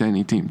lose to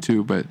any team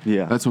too, but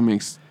that's what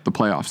makes the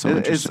playoffs so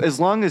interesting. As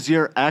long as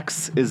your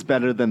X is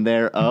better than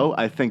their O,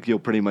 I think you'll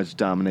pretty much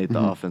dominate the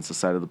offensive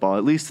side of the ball.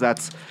 At least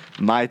that's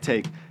my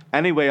take.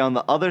 Anyway, on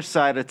the other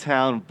side of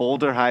town,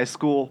 Boulder High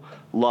School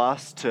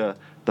lost to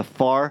the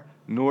far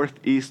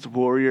Northeast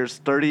Warriors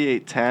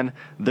 38-10.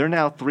 They're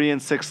now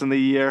 3-6 in the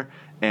year,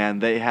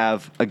 and they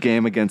have a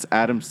game against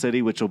Adams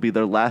City, which will be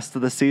their last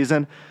of the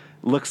season.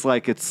 Looks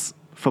like it's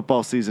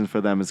football season for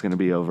them is going to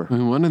be over. I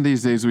mean, one of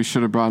these days we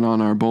should have brought on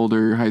our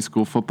Boulder High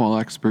School football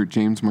expert,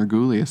 James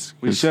Margulies.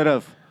 We should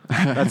have.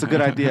 That's a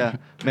good idea.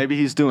 Maybe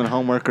he's doing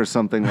homework or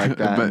something like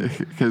that.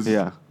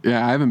 I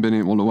haven't been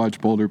able to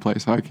watch Boulder play,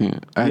 so I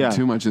can't add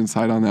too much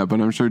insight on that, but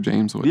I'm sure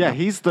James would. Yeah,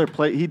 he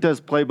does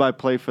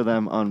play-by-play for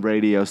them on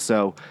radio,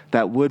 so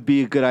that would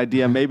be a good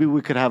idea. Maybe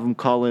we could have him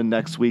call in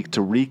next week to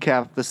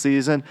recap the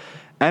season.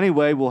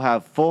 Anyway, we'll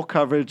have full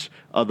coverage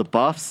of the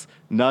Buffs,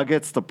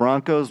 Nuggets, the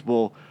Broncos.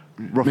 We'll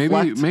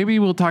reflect. Maybe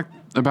we'll talk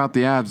about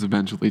the Avs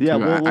eventually, too.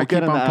 We'll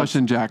keep on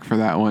pushing Jack for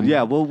that one.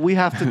 Yeah, well, we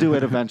have to do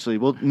it eventually.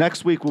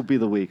 Next week will be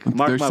the week.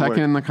 They're second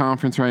in the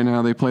conference right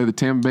now. They play the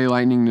Tampa Bay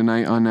Lightning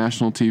tonight on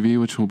national TV,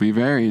 which will be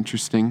very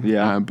interesting.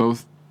 Yeah.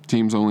 Both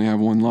teams only have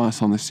one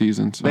loss on the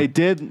season. So. They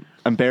did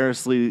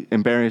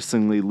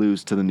embarrassingly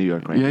lose to the New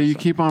York Rangers. Yeah, you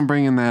keep on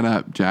bringing that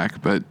up,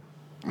 Jack, but...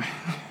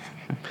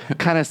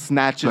 kind of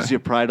snatches your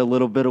pride a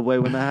little bit away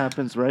when that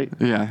happens, right?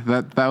 Yeah,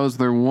 that was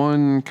their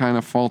one kind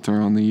of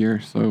falter on the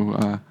year.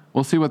 So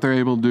we'll see what they're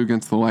able to do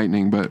against the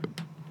Lightning, but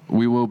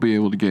we will be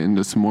able to get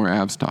into some more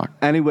Avs talk.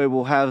 Anyway,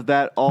 we'll have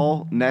that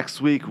all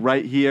next week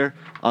right here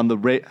on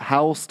the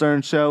Howell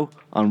Stern Show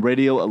on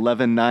Radio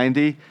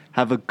 1190.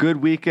 Have a good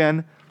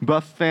weekend,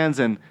 Buff fans,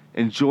 and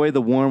enjoy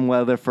the warm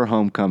weather for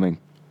homecoming.